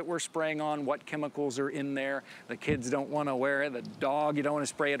stuff that we're spraying on, what chemicals are in there. The kids don't want to wear it. The dog, you don't want to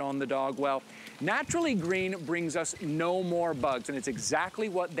spray it on the dog. Well, Naturally Green brings us no more bugs, and it's exactly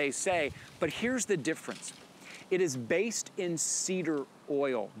what they say. But here's the difference. It is based in cedar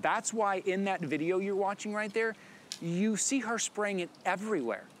oil. That's why in that video you're watching right there, you see her spraying it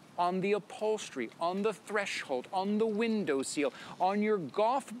everywhere. On the upholstery, on the threshold, on the window seal, on your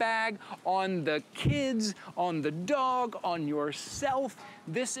golf bag, on the kids, on the dog, on yourself.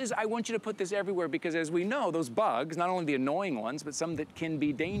 I want you to put this everywhere because as we know, those bugs, not only the annoying ones, but some that can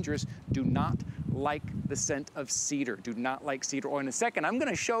be dangerous, do not like the scent of cedar, do not like cedar oil. In a second, I'm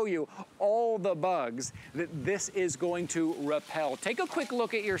gonna show you all the bugs that this is going to repel. Take a quick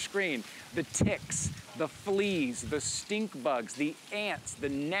look at your screen. The ticks, the fleas, the stink bugs, the ants, the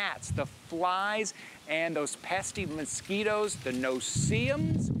gnats, the flies, and those pesky mosquitoes, the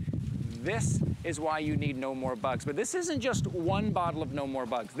no-see-ums. This is why you need No More Bugs. But this isn't just one bottle of No More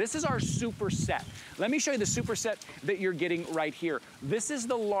Bugs. This is our super set. Let me show you the super set that you're getting right here. This is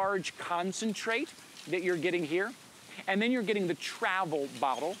the large concentrate that you're getting here. And then you're getting the travel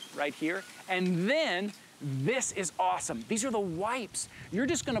bottle right here. And then this is awesome. These are the wipes. You're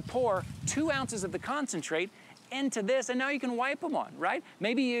just gonna pour 2 ounces of the concentrate into this, and now you can wipe them on, right?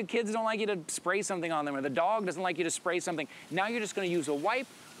 Maybe your kids don't like you to spray something on them, or the dog doesn't like you to spray something. Now you're just gonna use a wipe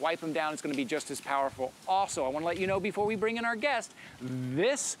them down. It's gonna be just as powerful. Also, I wanna let you know before we bring in our guest,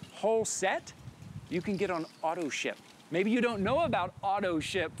 this whole set you can get on auto ship. Maybe you don't know about auto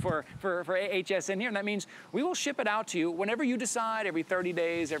ship for HSN here, and that means we will ship it out to you whenever you decide, every 30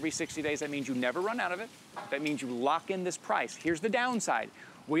 days, every 60 days. That means you never run out of it. That means you lock in this price. Here's the downside.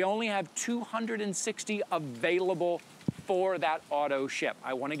 We only have 260 available for that auto ship.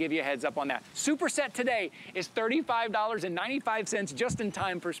 I want to give you a heads up on that. Super set today is $35.95, just in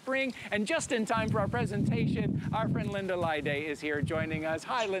time for spring and just in time for our presentation. Our friend Linda Lyde is here joining us.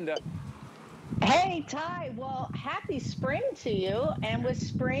 Hi, Linda. Hey, Ty. Well, happy spring to you. And with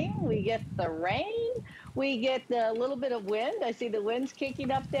spring, we get the rain, we get the little bit of wind. I see the wind's kicking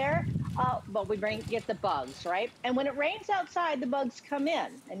up there, but we get the bugs, right? And when it rains outside, the bugs come in.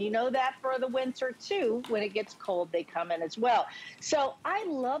 And you know that for the winter too. When it gets cold, they come in as well. So I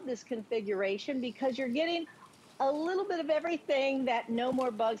love this configuration because you're getting a little bit of everything that No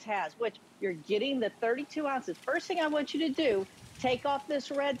More Bugs has, which you're getting the 32 ounces. First thing I want you to do, take off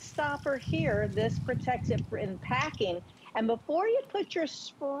this red stopper here. This protects it in packing. And before you put your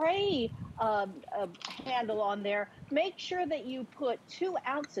spray handle on there, make sure that you put 2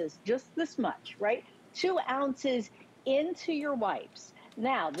 ounces, just this much, right? 2 ounces into your wipes.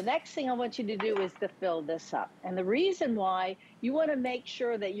 Now, the next thing I want you to do is to fill this up. And the reason why, you want to make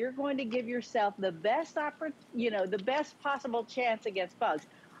sure that you're going to give yourself the best the best possible chance against bugs.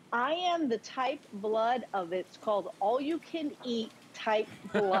 I am the type blood of, it's called all you can eat type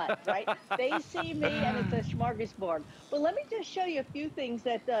blood, right? They see me and it's a smorgasbord. But let me just show you a few things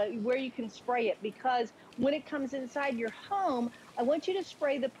that where you can spray it, because when it comes inside your home, I want you to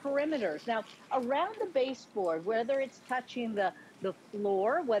spray the perimeters. Now, around the baseboard, whether it's touching the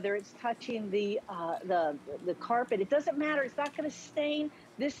floor, whether it's touching the carpet, it doesn't matter. It's not going to stain.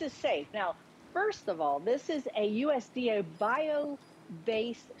 This is safe. Now, first of all, this is a USDA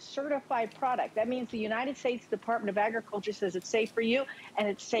bio-based certified product. That means the United States Department of Agriculture says it's safe for you and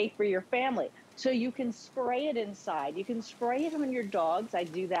it's safe for your family. So you can spray it inside. You can spray it on your dogs. I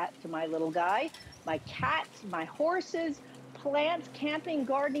do that to my little guy, my cats, my horses, plants, camping,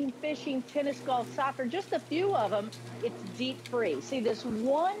 gardening, fishing, tennis, golf, soccer, just a few of them, it's DEET free. See, this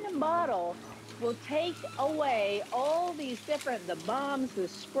one bottle will take away all these different, the bombs, the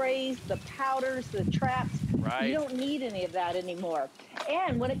sprays, the powders, the traps. Right. You don't need any of that anymore.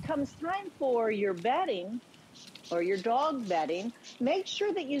 And when it comes time for your bedding or your dog bedding, make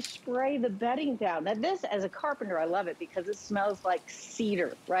sure that you spray the bedding down. Now this, as a carpenter, I love it because it smells like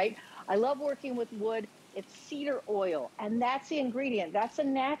cedar, right? I love working with wood. It's cedar oil, and that's the ingredient. That's a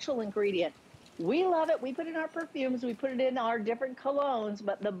natural ingredient. We love it. We put it in our perfumes. We put it in our different colognes,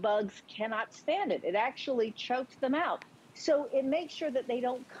 but the bugs cannot stand it. It actually chokes them out. So it makes sure that they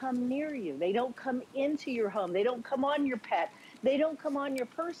don't come near you. They don't come into your home. They don't come on your pet. They don't come on your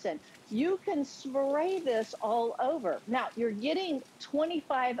person. You can spray this all over. Now, you're getting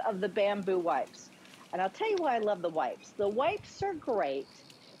 25 of the bamboo wipes. And I'll tell you why I love the wipes. The wipes are great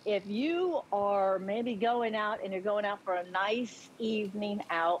if you are maybe going out and you're going out for a nice evening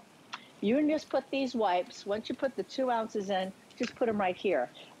out. You can just put these wipes, once you put the 2 ounces in, just put them right here.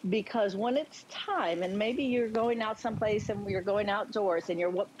 Because when it's time, and maybe you're going out someplace and you're going outdoors and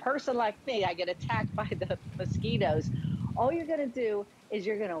you're a person like me, I get attacked by the mosquitoes. All you're gonna do is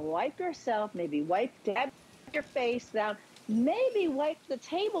you're gonna wipe yourself, maybe wipe your face down, maybe wipe the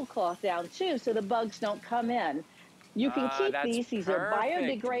tablecloth down too so the bugs don't come in. You can keep these. These are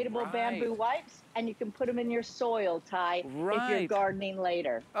biodegradable bamboo wipes, and you can put them in your soil, Ty, if you're gardening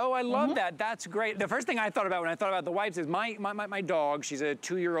later. Oh, I love that. That's great. The first thing I thought about when I thought about the wipes is my dog, she's a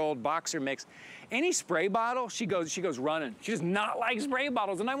 2-year-old boxer mix. Any spray bottle, she goes running. She does not like spray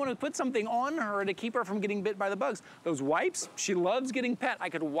bottles, and I want to put something on her to keep her from getting bit by the bugs. Those wipes, she loves getting pet. I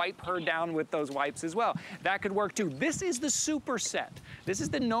could wipe her down with those wipes as well. That could work too. This is the super set. This is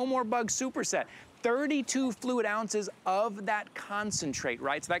the No More Bugs super set. 32 fluid ounces of that concentrate,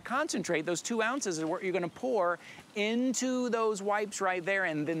 right? So that concentrate, those 2 ounces is what you're gonna pour into those wipes right there,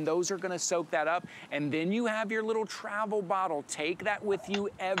 and then those are gonna soak that up. And then you have your little travel bottle. Take that with you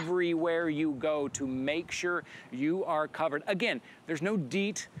everywhere you go to make sure you are covered. Again, there's no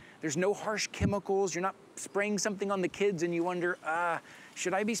DEET, there's no harsh chemicals. You're not spraying something on the kids and you wonder,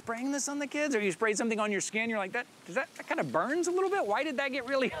 should I be spraying this on the kids? Or you spray something on your skin, you're like, that kind of burns a little bit? Why did that get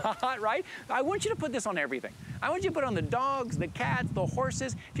really hot, right? I want you to put this on everything. I want you to put it on the dogs, the cats, the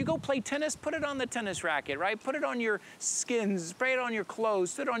horses. If you go play tennis, put it on the tennis racket, right? Put it on your skins, spray it on your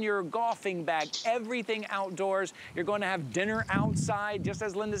clothes, put it on your golfing bag, everything outdoors. You're going to have dinner outside, just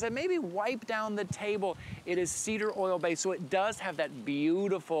as Linda said, maybe wipe down the table. It is cedar oil based, so it does have that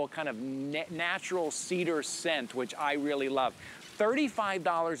beautiful kind of natural cedar scent, which I really love.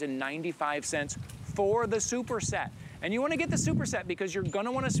 $35.95 for the super set. And you want to get the super set because you're going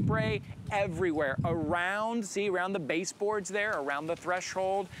to want to spray everywhere around, see, around the baseboards there, around the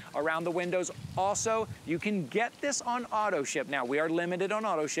threshold, around the windows. Also, you can get this on auto ship. Now, we are limited on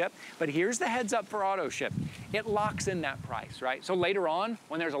auto ship, but here's the heads up for auto ship. It locks in that price, right? So later on,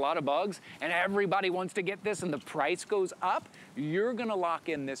 when there's a lot of bugs and everybody wants to get this and the price goes up, you're going to lock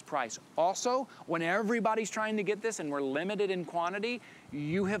in this price. Also, when everybody's trying to get this and we're limited in quantity,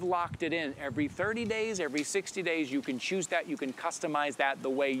 you have locked it in. Every 30 days, every 60 days, you can choose that. You can customize that the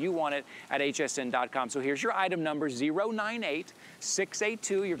way you want it at hsn.com. So here's your item number,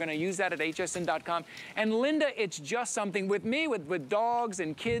 098682. You're going to use that at hsn.com. And Linda, it's just something with me, with dogs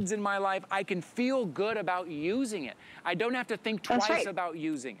and kids in my life, I can feel good about using it. I don't have to think twice about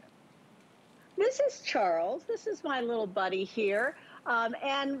using it. This is Charles. This is my little buddy here.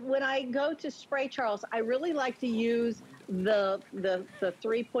 And when I go to spray Charles, I really like to use the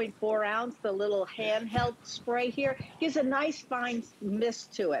 3.4 ounce, the little handheld spray here. Gives a nice fine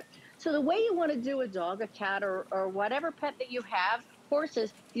mist to it. So the way you want to do a dog, a cat, or whatever pet that you have,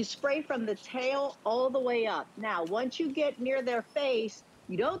 horses, you spray from the tail all the way up. Now, once you get near their face,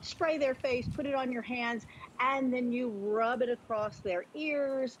 you don't spray their face, put it on your hands, and then you rub it across their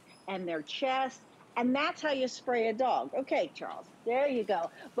ears and their chest, and that's how you spray a dog. Okay, Charles, there you go.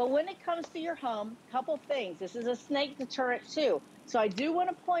 But when it comes to your home, couple things. This is a snake deterrent too. So I do want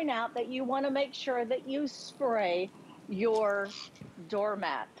to point out that you want to make sure that you spray your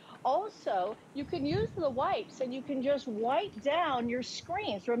doormat. Also, you can use the wipes and you can just wipe down your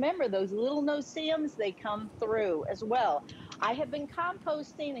screens. Remember, those little no-see-ums, they come through as well. I have been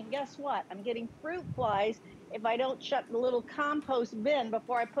composting, and guess what? I'm getting fruit flies if I don't shut the little compost bin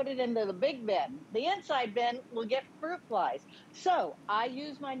before I put it into the big bin. The inside bin will get fruit flies. So I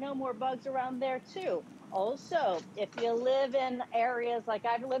use my No More Bugs around there too. Also, if you live in areas like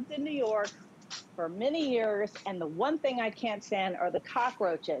I've lived in New York for many years, and the one thing I can't stand are the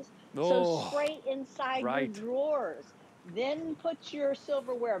cockroaches. So spray inside your drawers. then put your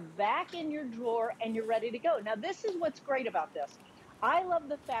silverware back in your drawer and you're ready to go. Now, this is what's great about this. I love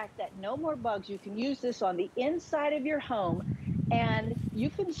the fact that no more bugs. You can use this on the inside of your home, and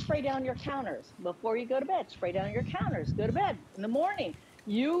you can spray down your counters before you go to bed. Spray down your counters, go to bed. In the morning,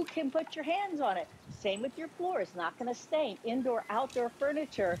 you can put your hands on it. Same with your floor. It's not going to stain. Indoor, outdoor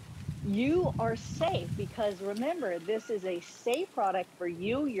furniture, you are safe, because remember, this is a safe product for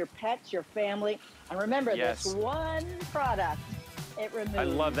you, your pets, your family. And remember, this one product, it removes I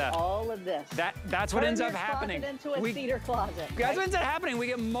love that. all of this. That's what ends up happening. Into a cedar closet. That's what ends up happening. We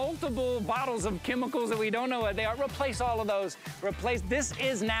get multiple bottles of chemicals that we don't know what they are. Replace all of those. This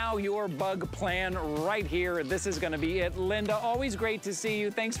is now your bug plan right here. This is going to be it. Linda, always great to see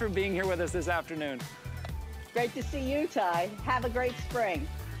you. Thanks for being here with us this afternoon. Great to see you, Ty. Have a great spring.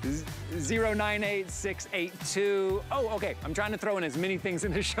 098682. Oh, okay. I'm trying to throw in as many things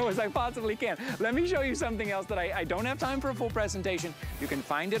in the show as I possibly can. Let me show you something else that I don't have time for a full presentation. You can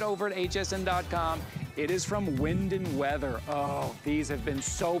find it over at hsn.com. It is from Wind and Weather. Oh, these have been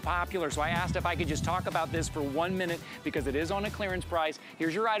so popular. So I asked if I could just talk about this for 1 minute because it is on a clearance price.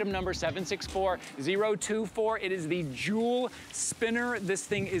 Here's your item number, 764024. It is the Jewel Spinner. This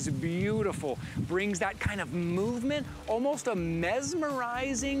thing is beautiful. Brings that kind of movement, almost a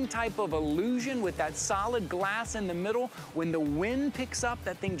mesmerizing type of illusion with that solid glass in the middle. When the wind picks up,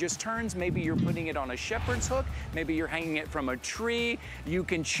 that thing just turns. Maybe you're putting it on a shepherd's hook. Maybe you're hanging it from a tree. You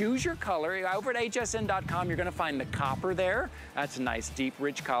can choose your color. Over at HSN.com, you're going to find the copper there. That's a nice, deep,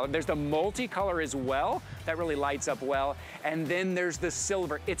 rich color. There's the multicolor as well. That really lights up well. And then there's the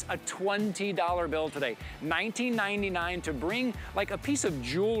silver. It's a $20 bill today. $19.99 to bring like a piece of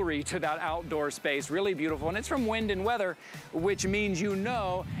jewelry to that outdoor space. Really beautiful. And it's from Wind and Weather, which means you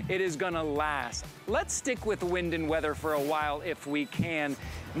know it is going to last. Let's stick with Wind and Weather for a while if we can.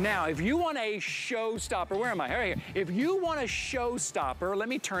 Now, if you want a showstopper, where am I? Right here. If you want a showstopper, let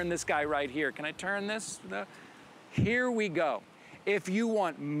me turn this guy right here. Can I turn this? Here we go. If you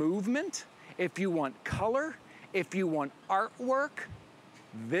want movement, if you want color, if you want artwork,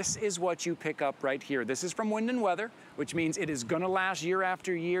 this is what you pick up right here. This is from Wind and Weather, which means it is gonna last year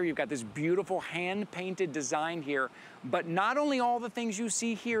after year. You've got this beautiful hand-painted design here, but not only all the things you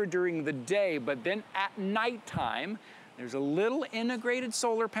see here during the day, but then at nighttime, there's a little integrated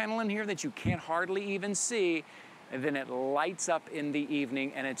solar panel in here that you can't hardly even see, and then it lights up in the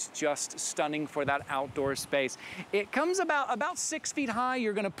evening, and it's just stunning for that outdoor space. It comes about 6 feet high.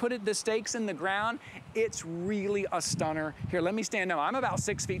 You're gonna put the stakes in the ground. It's really a stunner. Here, let me stand now. I'm about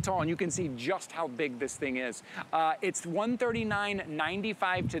 6 feet tall, and you can see just how big this thing is. It's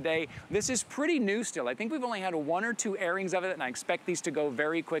 $139.95 today. This is pretty new still. I think we've only had 1 or 2 airings of it, and I expect these to go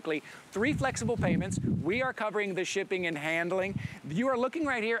very quickly. 3 flexible payments. We are covering the shipping and handling. You are looking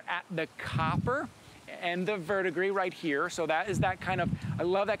right here at the copper and the verdigris right here. So that is that kind of, I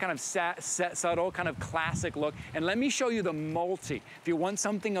love that kind of subtle, kind of classic look. And let me show you the multi. If you want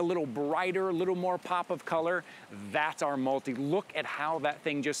something a little brighter, a little more pop of color, that's our multi. Look at how that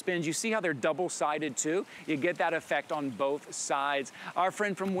thing just spins. You see how they're double-sided too? You get that effect on both sides. Our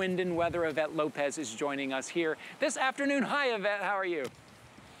friend from Wind and Weather, Yvette Lopez, is joining us here this afternoon. Hi, Yvette, how are you?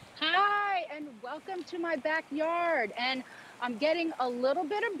 Hi, and welcome to my backyard. And I'm getting a little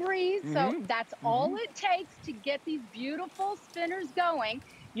bit of breeze, so that's all it takes to get these beautiful spinners going.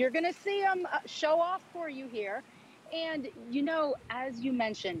 You're gonna see them show off for you here. And you know, as you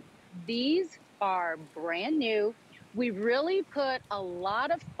mentioned, these are brand new. We really put a lot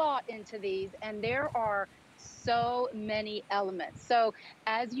of thought into these, and there are so many elements. So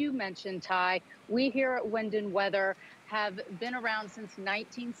as you mentioned, Ty, we here at Wind and Weather have been around since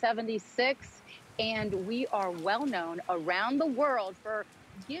 1976. And we are well known around the world for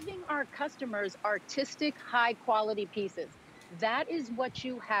giving our customers artistic, high quality pieces. That is what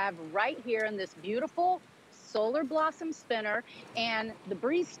you have right here in this beautiful solar blossom spinner. And the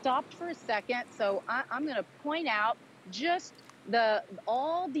breeze stopped for a second, so I'm gonna point out just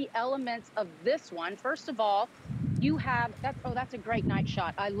all the elements of this one. First of all, you have, that's a great night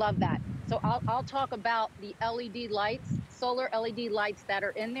shot. I love that. So I'll talk about the LED lights, solar LED lights that are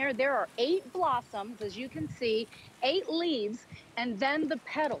in there. There are 8 blossoms, as you can see, 8 leaves, and then the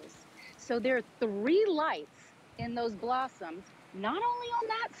petals. So there are 3 lights in those blossoms, not only on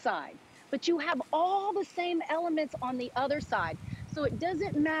that side, but you have all the same elements on the other side. So it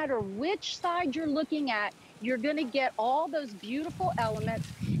doesn't matter which side you're looking at, you're gonna get all those beautiful elements.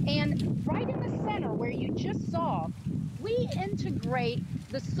 And right in the center where you just saw, we integrate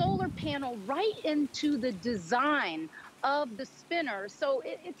the solar panel right into the design of the spinner. So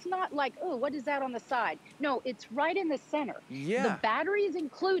it's not like, oh, what is that on the side? No, it's right in the center. Yeah. The battery is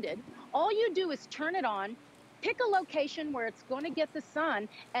included. All you do is turn it on, pick a location where it's going to get the sun,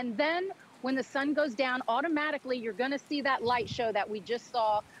 and then when the sun goes down, automatically you're going to see that light show that we just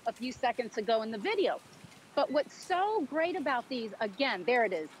saw a few seconds ago in the video. But what's so great about these, again, there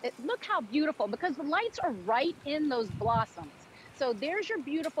it is. Look how beautiful, because the lights are right in those blossoms. So there's your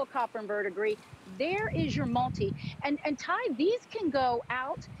beautiful copper and verdigris. There is your multi. And Ty, these can go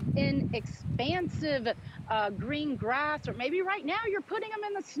out in expansive green grass, or maybe right now you're putting them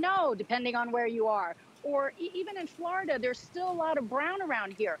in the snow, depending on where you are. Or even in Florida, there's still a lot of brown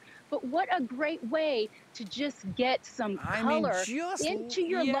around here. But what a great way to just get some color into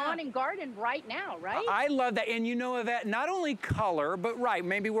your lawn and garden right now, right? I love that. And you know, Yvette, not only color, but right,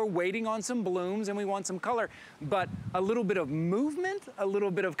 maybe we're waiting on some blooms and we want some color, but a little bit of movement, a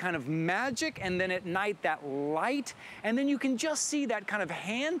little bit of kind of magic, and then at night that light, and then you can just see that kind of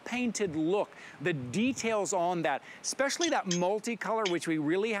hand-painted look, the details on that, especially that multicolor, which we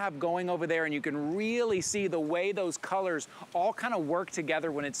really have going over there, and you can really see the way those colors all kind of work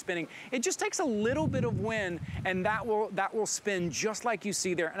together when it's spinning. It just takes a little bit of wind, and that will spin just like you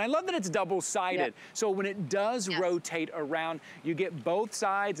see there. And I love that it's double-sided. Yep. So when it does rotate around, you get both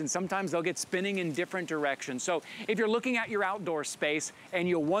sides, and sometimes they'll get spinning in different directions. So if you're looking at your outdoor space and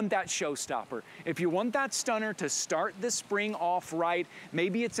you want that showstopper, if you want that stunner to start the spring off right,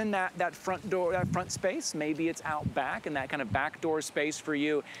 maybe it's in that front door, that front space, maybe it's out back in that kind of back door space for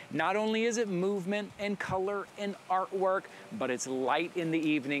you. Not only is it movement and color and artwork, but it's light in the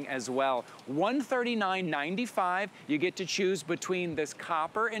evening as well. $139.95. You get to choose between this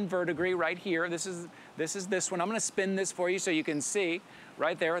copper and verdigris right here. This is this one. I'm going to spin this for you so you can see.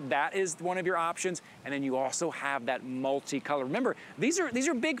 Right there, that is one of your options. And then you also have that multicolor. Remember, these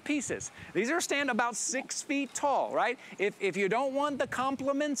are big pieces. These are stand about 6 feet tall, right? If you don't want the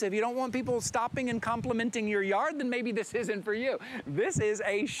compliments, if you don't want people stopping and complimenting your yard, then maybe this isn't for you. This is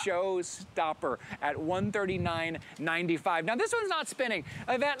a showstopper at $139.95. Now this one's not spinning.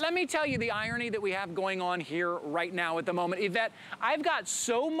 Yvette, let me tell you the irony that we have going on here right now at the moment. Yvette, I've got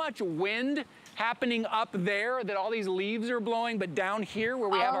so much wind happening up there that all these leaves are blowing, but down here where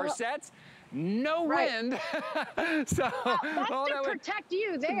we have our sets, no wind. So that's to protect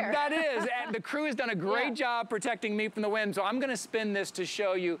you there. That is, and the crew has done a great job protecting me from the wind. So I'm going to spin this to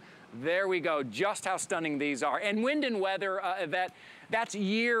show you. There we go, just how stunning these are. And wind and weather, Yvette, that's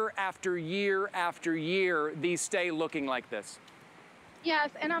year after year after year, these stay looking like this.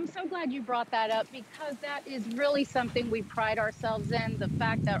 Yes, and I'm so glad you brought that up, because that is really something we pride ourselves in, the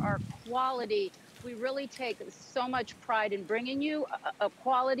fact that our quality, we really take so much pride in bringing you a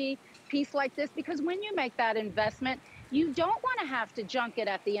quality piece like this, because when you make that investment, you don't want to have to junk it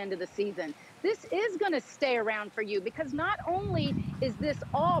at the end of the season. This is going to stay around for you, because not only is this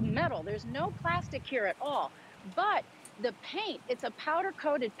all metal, there's no plastic here at all, but the paint, it's a powder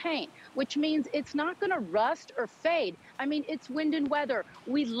coated paint, which means it's not going to rust or fade. I mean, it's wind and weather.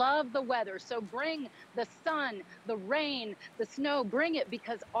 We love the weather. So bring the sun, the rain, the snow, bring it,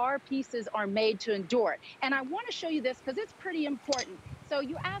 because our pieces are made to endure it. And I want to show you this because it's pretty important. So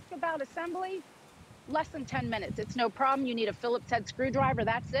you ask about assembly, less than 10 minutes. It's no problem. You need a Phillips head screwdriver.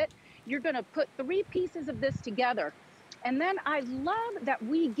 That's it. You're going to put 3 pieces of this together. And then I love that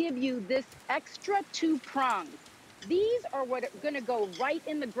we give you this extra 2 prongs. These are what are going to go right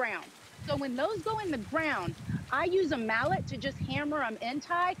in the ground. So when those go in the ground, I use a mallet to just hammer them in,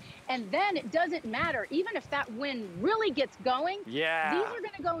 Ty, and then it doesn't matter. Even if that wind really gets going, these are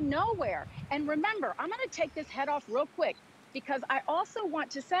going to go nowhere. And remember, I'm going to take this head off real quick, because I also want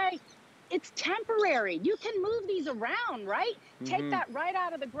to say it's temporary. You can move these around, right? Take that right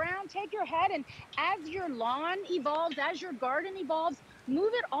out of the ground, take your head, and as your lawn evolves, as your garden evolves,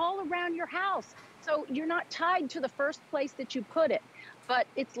 move it all around your house. So you're not tied to the first place that you put it. But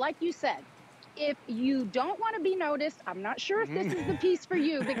it's like you said, if you don't want to be noticed, I'm not sure if this is the piece for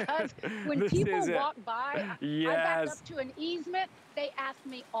you, because when people walk by, I back up to an easement, they ask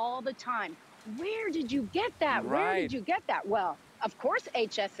me all the time, where did you get that? Where did you get that? Well, of course,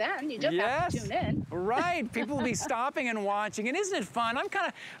 HSN. You just have to tune in. Right. People will be stopping and watching. And isn't it fun?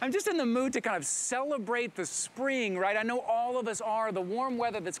 I'm just in the mood to kind of celebrate the spring, right? I know all of us are. The warm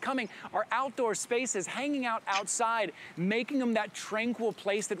weather that's coming, our outdoor spaces, hanging out outside, making them that tranquil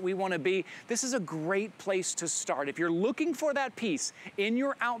place that we want to be. This is a great place to start. If you're looking for that piece in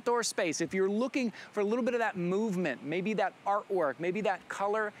your outdoor space, if you're looking for a little bit of that movement, maybe that artwork, maybe that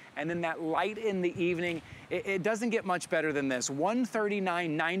color, and then that light in the evening, It doesn't get much better than this.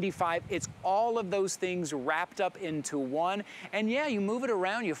 $139.95. It's all of those things wrapped up into one. And yeah, you move it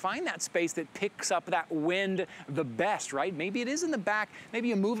around, you find that space that picks up that wind the best, right? Maybe it is in the back. Maybe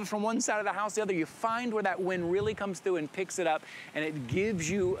you move it from one side of the house to the other. You find where that wind really comes through and picks it up, and it gives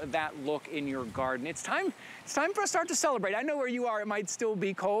you that look in your garden. It's time for us to start to celebrate. I know where you are, it might still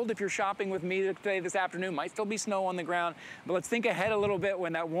be cold. If you're shopping with me today, this afternoon, might still be snow on the ground. But let's think ahead a little bit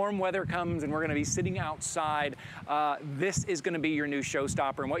when that warm weather comes and we're gonna be sitting outside. This is gonna be your new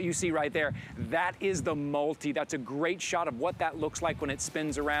showstopper. And what you see right there, that is the multi. That's a great shot of what that looks like when it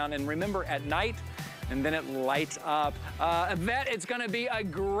spins around. And remember, at night, and then it lights up. Yvette, it's gonna be a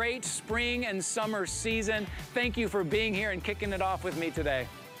great spring and summer season. Thank you for being here and kicking it off with me today.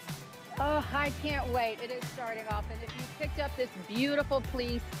 Oh, I can't wait. It is starting off. And if you picked up this beautiful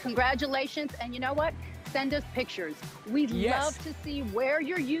fleece, congratulations. And you know what? Send us pictures. We'd love to see where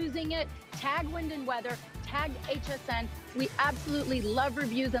you're using it. Tag Wind and Weather, tag HSN. We absolutely love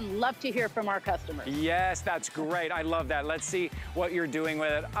reviews and love to hear from our customers. Yes, that's great. I love that. Let's see what you're doing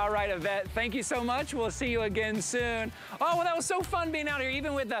with it. All right, Yvette, thank you so much. We'll see you again soon. Oh, well, that was so fun being out here,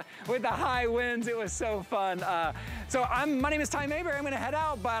 even with the high winds. It was so fun. My name is Ty Mayberry. I'm going to head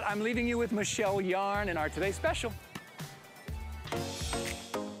out, but I'm leaving you with Michelle Yarn in our Today Special.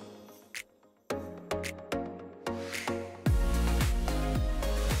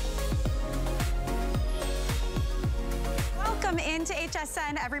 Welcome into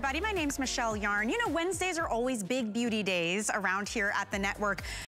HSN, everybody. My name's Michelle Yarn. You know, Wednesdays are always big beauty days around here at the network.